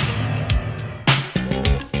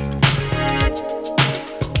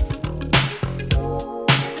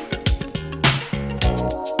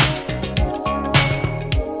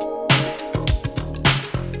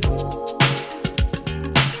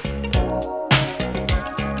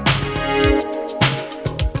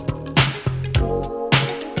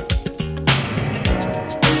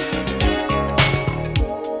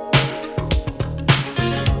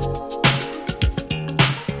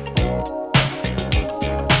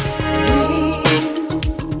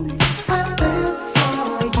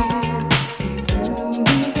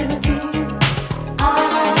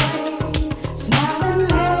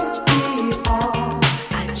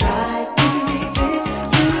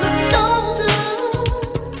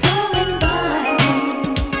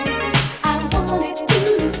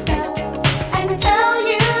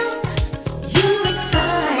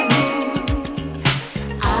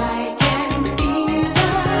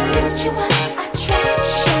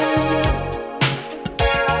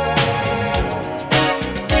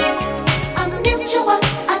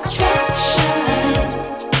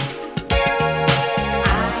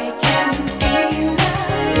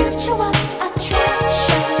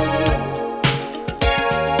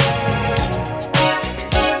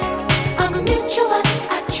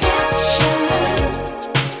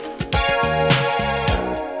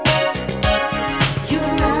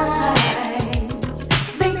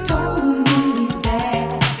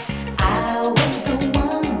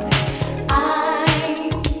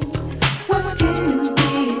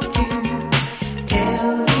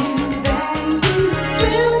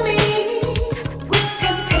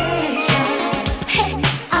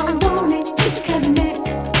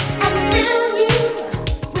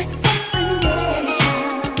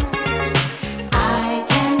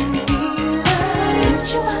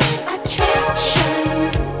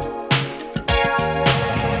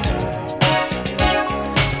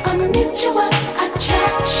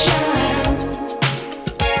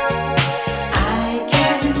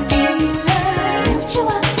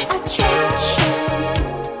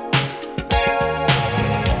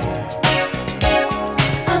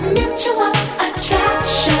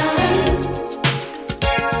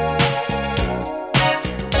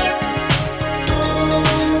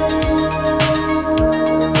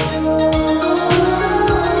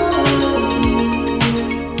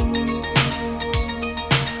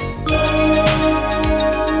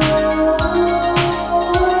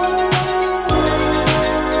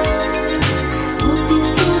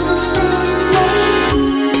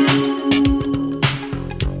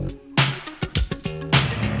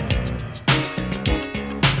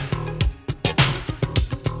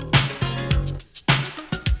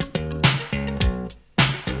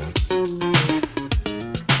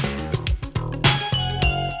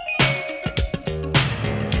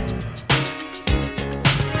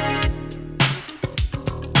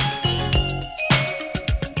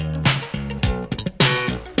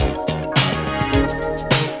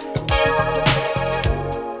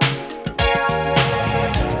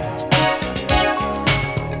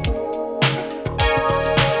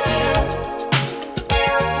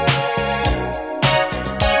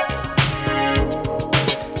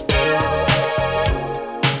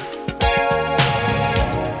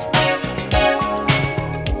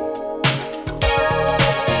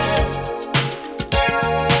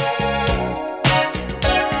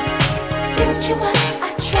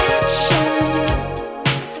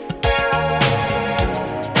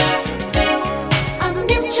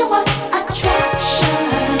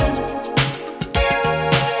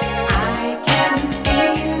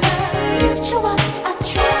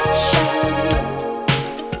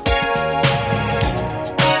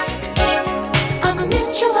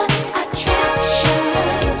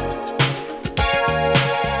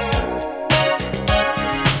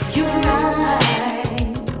 Your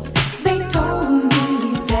eyes, they told me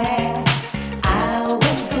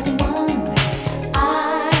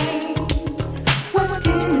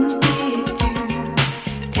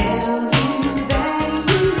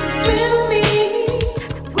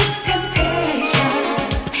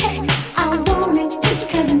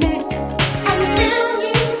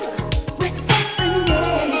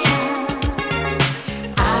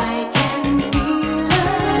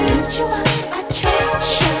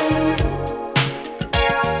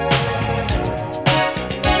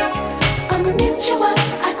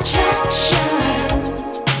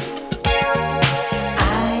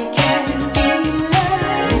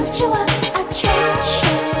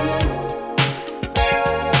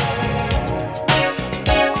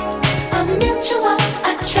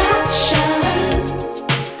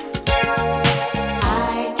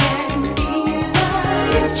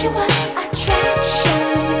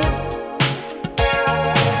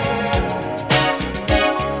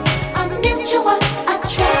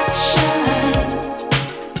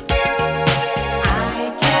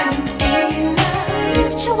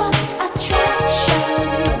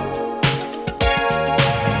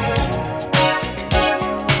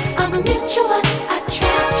mutual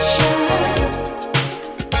attraction.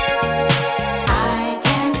 I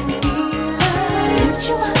can feel the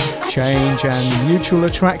mutual Change and Mutual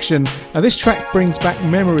Attraction. Now, this track brings back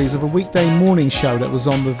memories of a weekday morning show that was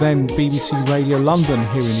on the then BBC Radio London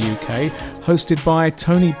here in the UK, hosted by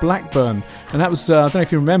Tony Blackburn. And that was, I don't know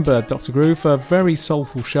if you remember, Dr. Groove, a very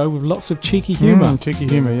soulful show with lots of cheeky humour. Cheeky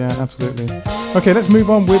humour, yeah, absolutely. Okay, let's move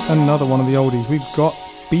on with another one of the oldies. We've got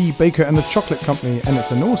B. Baker and the Chocolate Company, and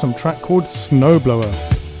it's an awesome track called Snowblower.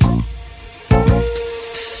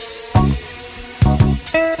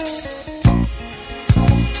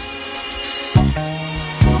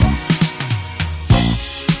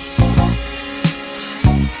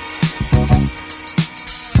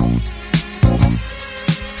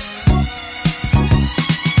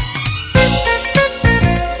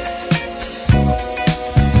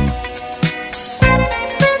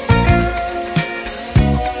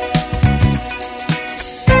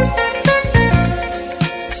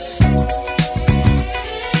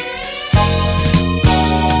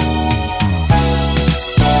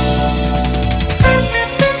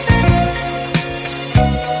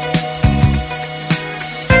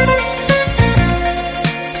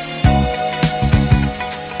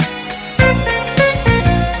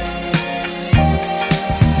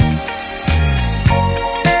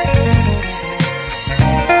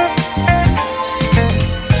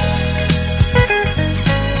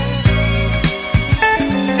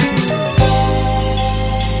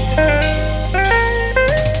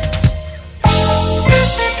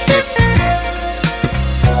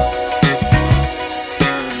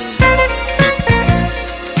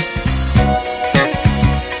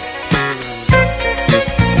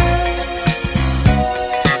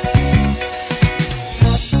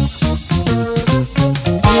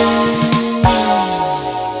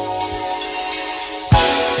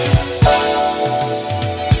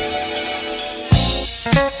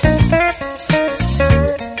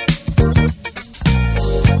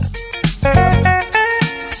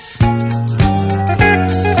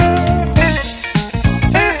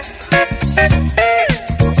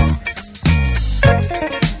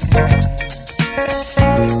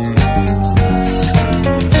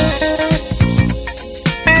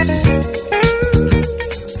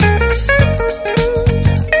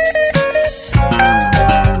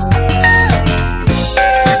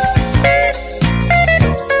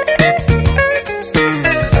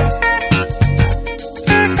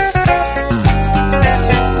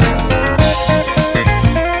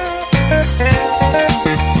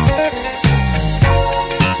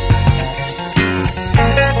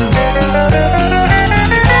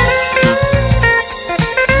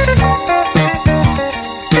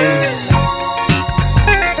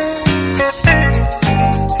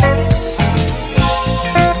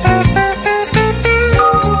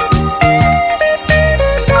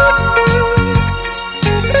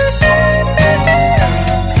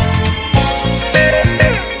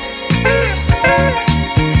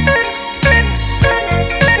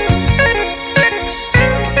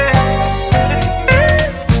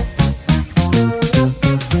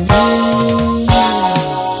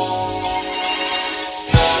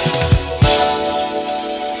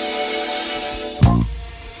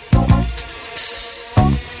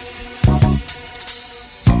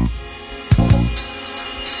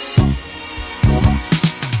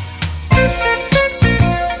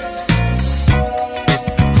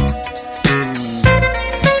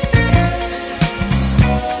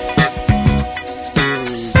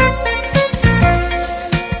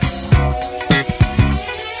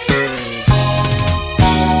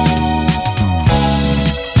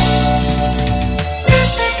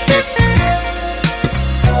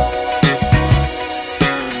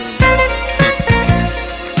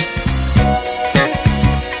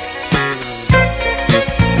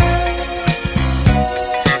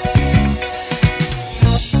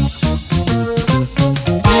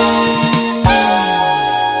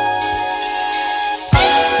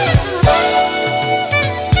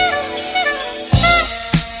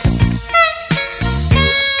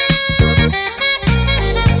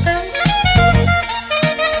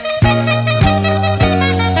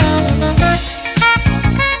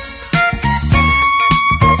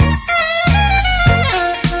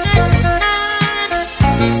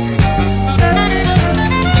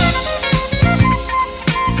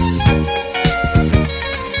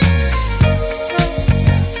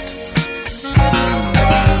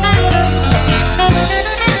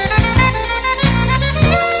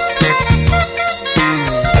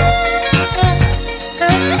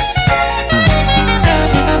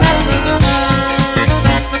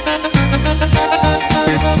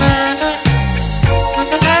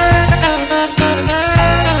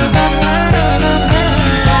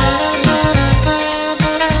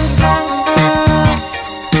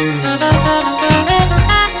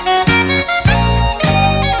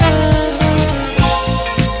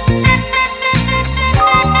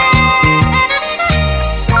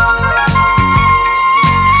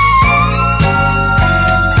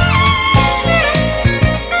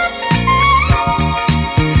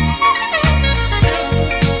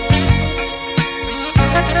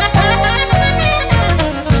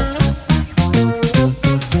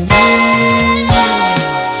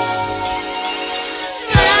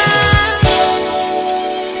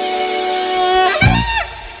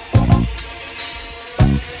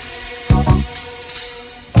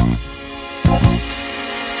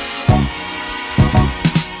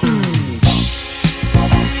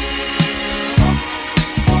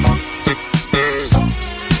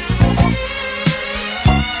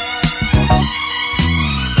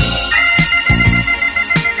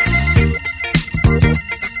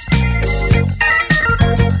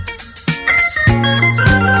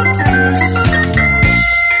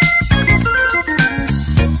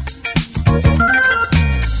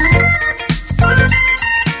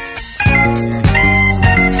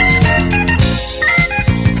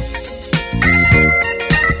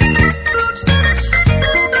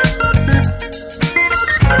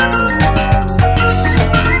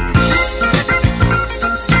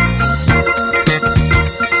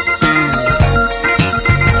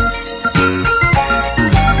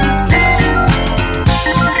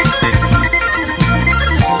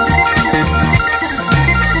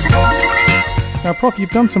 Prof,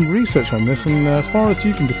 you've done some research on this, and as far as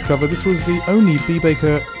you can discover, this was the only B.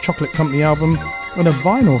 Baker Chocolate Company album on a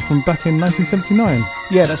vinyl from back in 1979.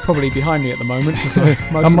 Yeah, that's probably behind me at the moment.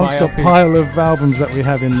 Most Amongst of a my LPs, pile of albums that we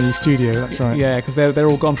have in the studio, that's right. Yeah, because they're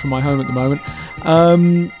all gone from my home at the moment.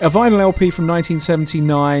 A vinyl LP from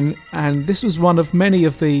 1979, and this was one of many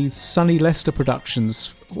of the Sonny Lester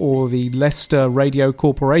productions, or the Lester Radio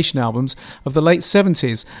Corporation albums of the late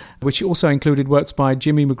 70s, which also included works by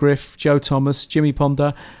Jimmy McGriff, Joe Thomas, Jimmy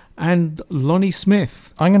Ponder, and Lonnie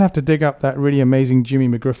Smith. I'm going to have to dig up that really amazing Jimmy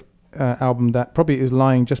McGriff album that probably is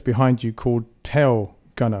lying just behind you, called Tail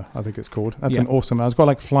Gunner, I think it's called. That's an awesome. It's got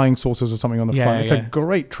like flying saucers or something on the front. It's a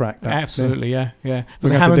great track. That, absolutely, yeah. We're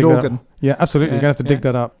With gonna the have to Hammond dig that organ. up. Yeah, absolutely. You're going to have to dig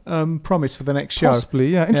that up. Promise for the next show. Possibly,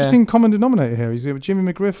 yeah. Interesting common denominator here. You have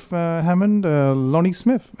Jimmy McGriff, Hammond, Lonnie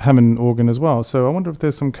Smith, Hammond organ as well. So I wonder if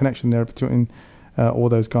there's some connection there between all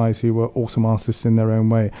those guys who were awesome artists in their own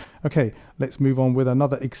way. Okay, let's move on with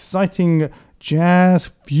another exciting jazz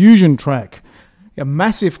fusion track. A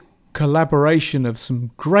massive collaboration of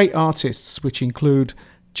some great artists, which include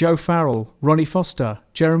Joe Farrell, Ronnie Foster,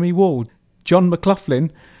 Jeremy Wall, John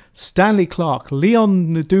McLaughlin, Stanley Clarke,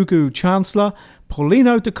 Leon Ndugu Chancellor,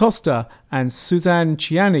 Paulino da Costa, and Suzanne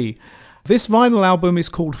Ciani. This vinyl album is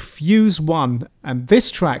called Fuse One, and this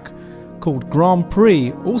track, called Grand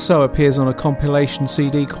Prix, also appears on a compilation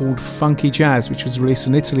CD called Funky Jazz, which was released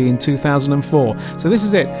in Italy in 2004. So this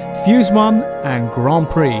is it, Fuse One and Grand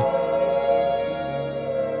Prix.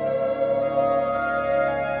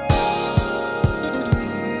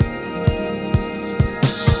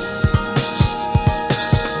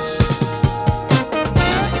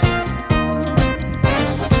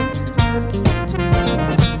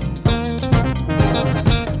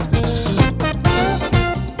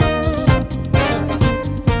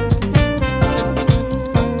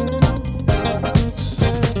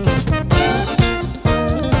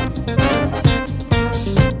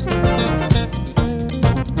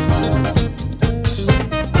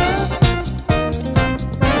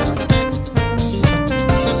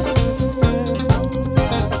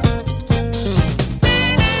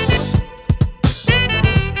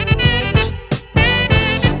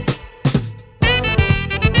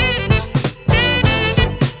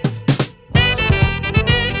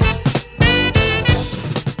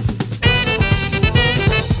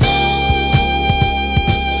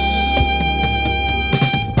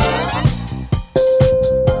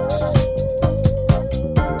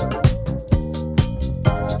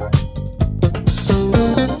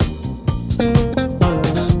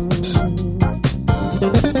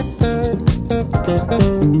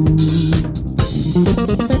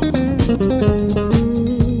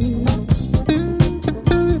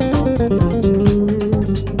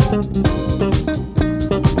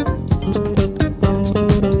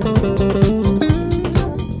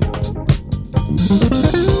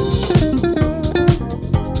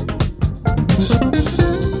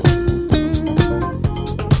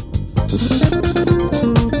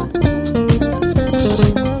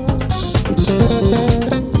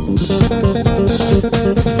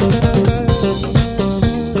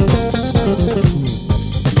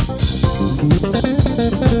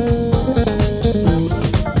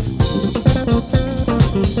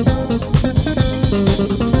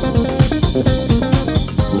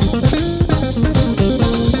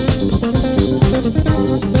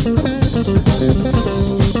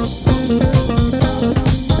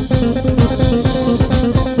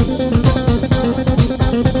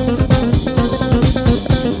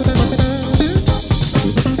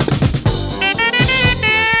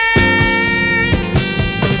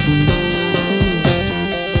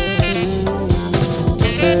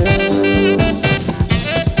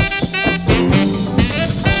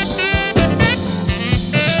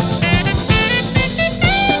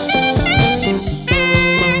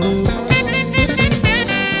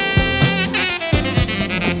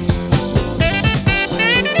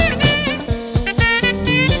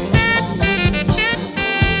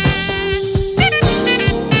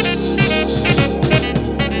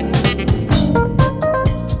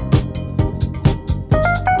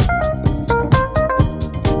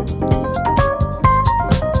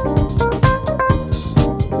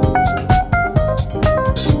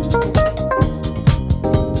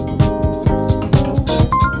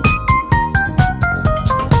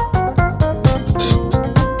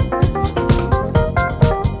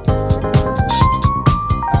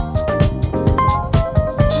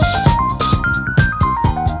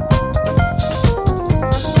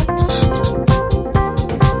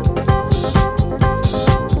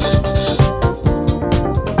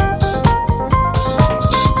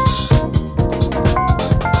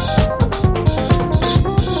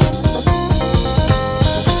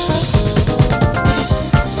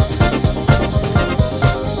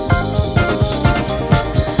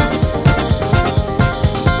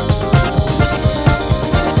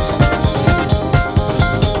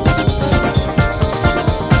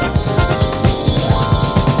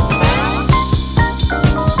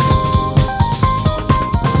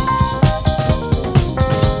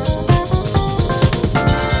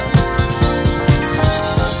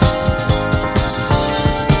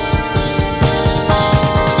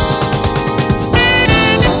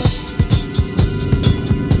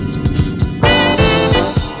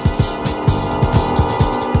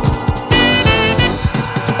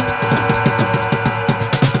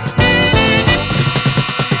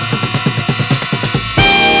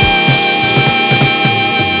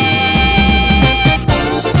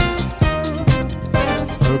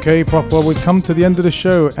 Okay, Prof, well, we've come to the end of the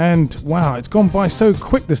show, and wow, it's gone by so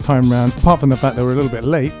quick this time round, apart from the fact that we're a little bit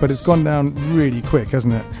late, but it's gone down really quick,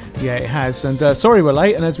 hasn't it? Yeah, it has. And sorry we're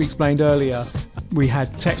late, and as we explained earlier, we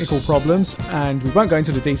had technical problems, and we won't go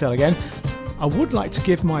into the detail again. I would like to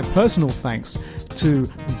give my personal thanks to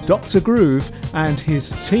Dr. Groove and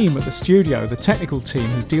his team at the studio, the technical team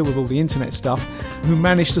who deal with all the internet stuff, who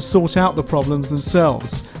managed to sort out the problems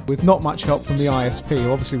themselves with not much help from the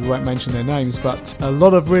ISP. Obviously we won't mention their names, but a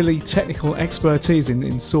lot of really technical expertise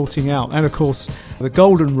in sorting out. And of course, the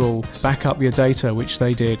golden rule, back up your data, which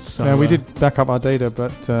they did. So, yeah, we did back up our data,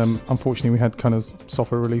 but unfortunately we had kind of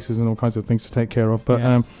software releases and all kinds of things to take care of.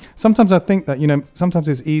 But sometimes I think that, sometimes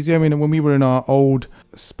it's easier. I mean, when we were in our old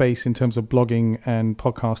space in terms of blogging and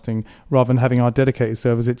podcasting, rather than having our dedicated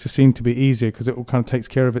servers, it just seemed to be easier because it all kind of takes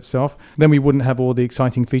care of itself. Then we wouldn't have all the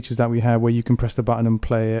exciting features that we have where you can press the button and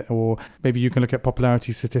play it, or maybe you can look at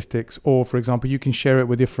popularity statistics, or for example you can share it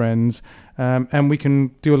with your friends, and we can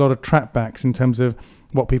do a lot of track backs in terms of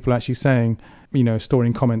what people are actually saying,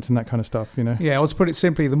 storing comments and that kind of stuff, Yeah, or to put it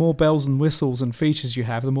simply, the more bells and whistles and features you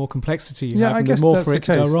have, the more complexity you have, and the more for it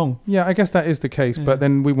to go wrong. Yeah, I guess that is the case, but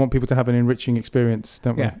then we want people to have an enriching experience,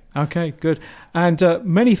 don't we? Yeah, okay, good. And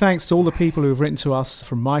many thanks to all the people who have written to us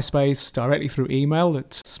from MySpace, directly through email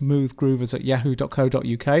at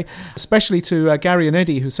smoothgroovers@yahoo.co.uk, especially to Gary and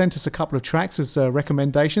Eddie, who sent us a couple of tracks as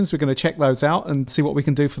recommendations. We're going to check those out and see what we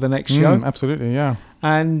can do for the next show. Absolutely, yeah.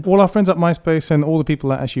 And all our friends at MySpace and all the people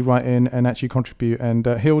that actually write in and actually contribute, and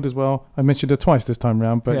Hild as well. I mentioned her twice this time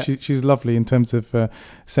round, but she's lovely in terms of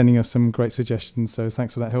sending us some great suggestions. So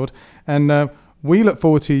thanks for that, Hild. And we look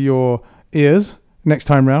forward to your ears next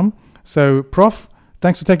time round. So, Prof,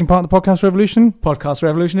 thanks for taking part in the Podcast Revolution. Podcast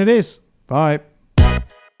Revolution it is. Bye.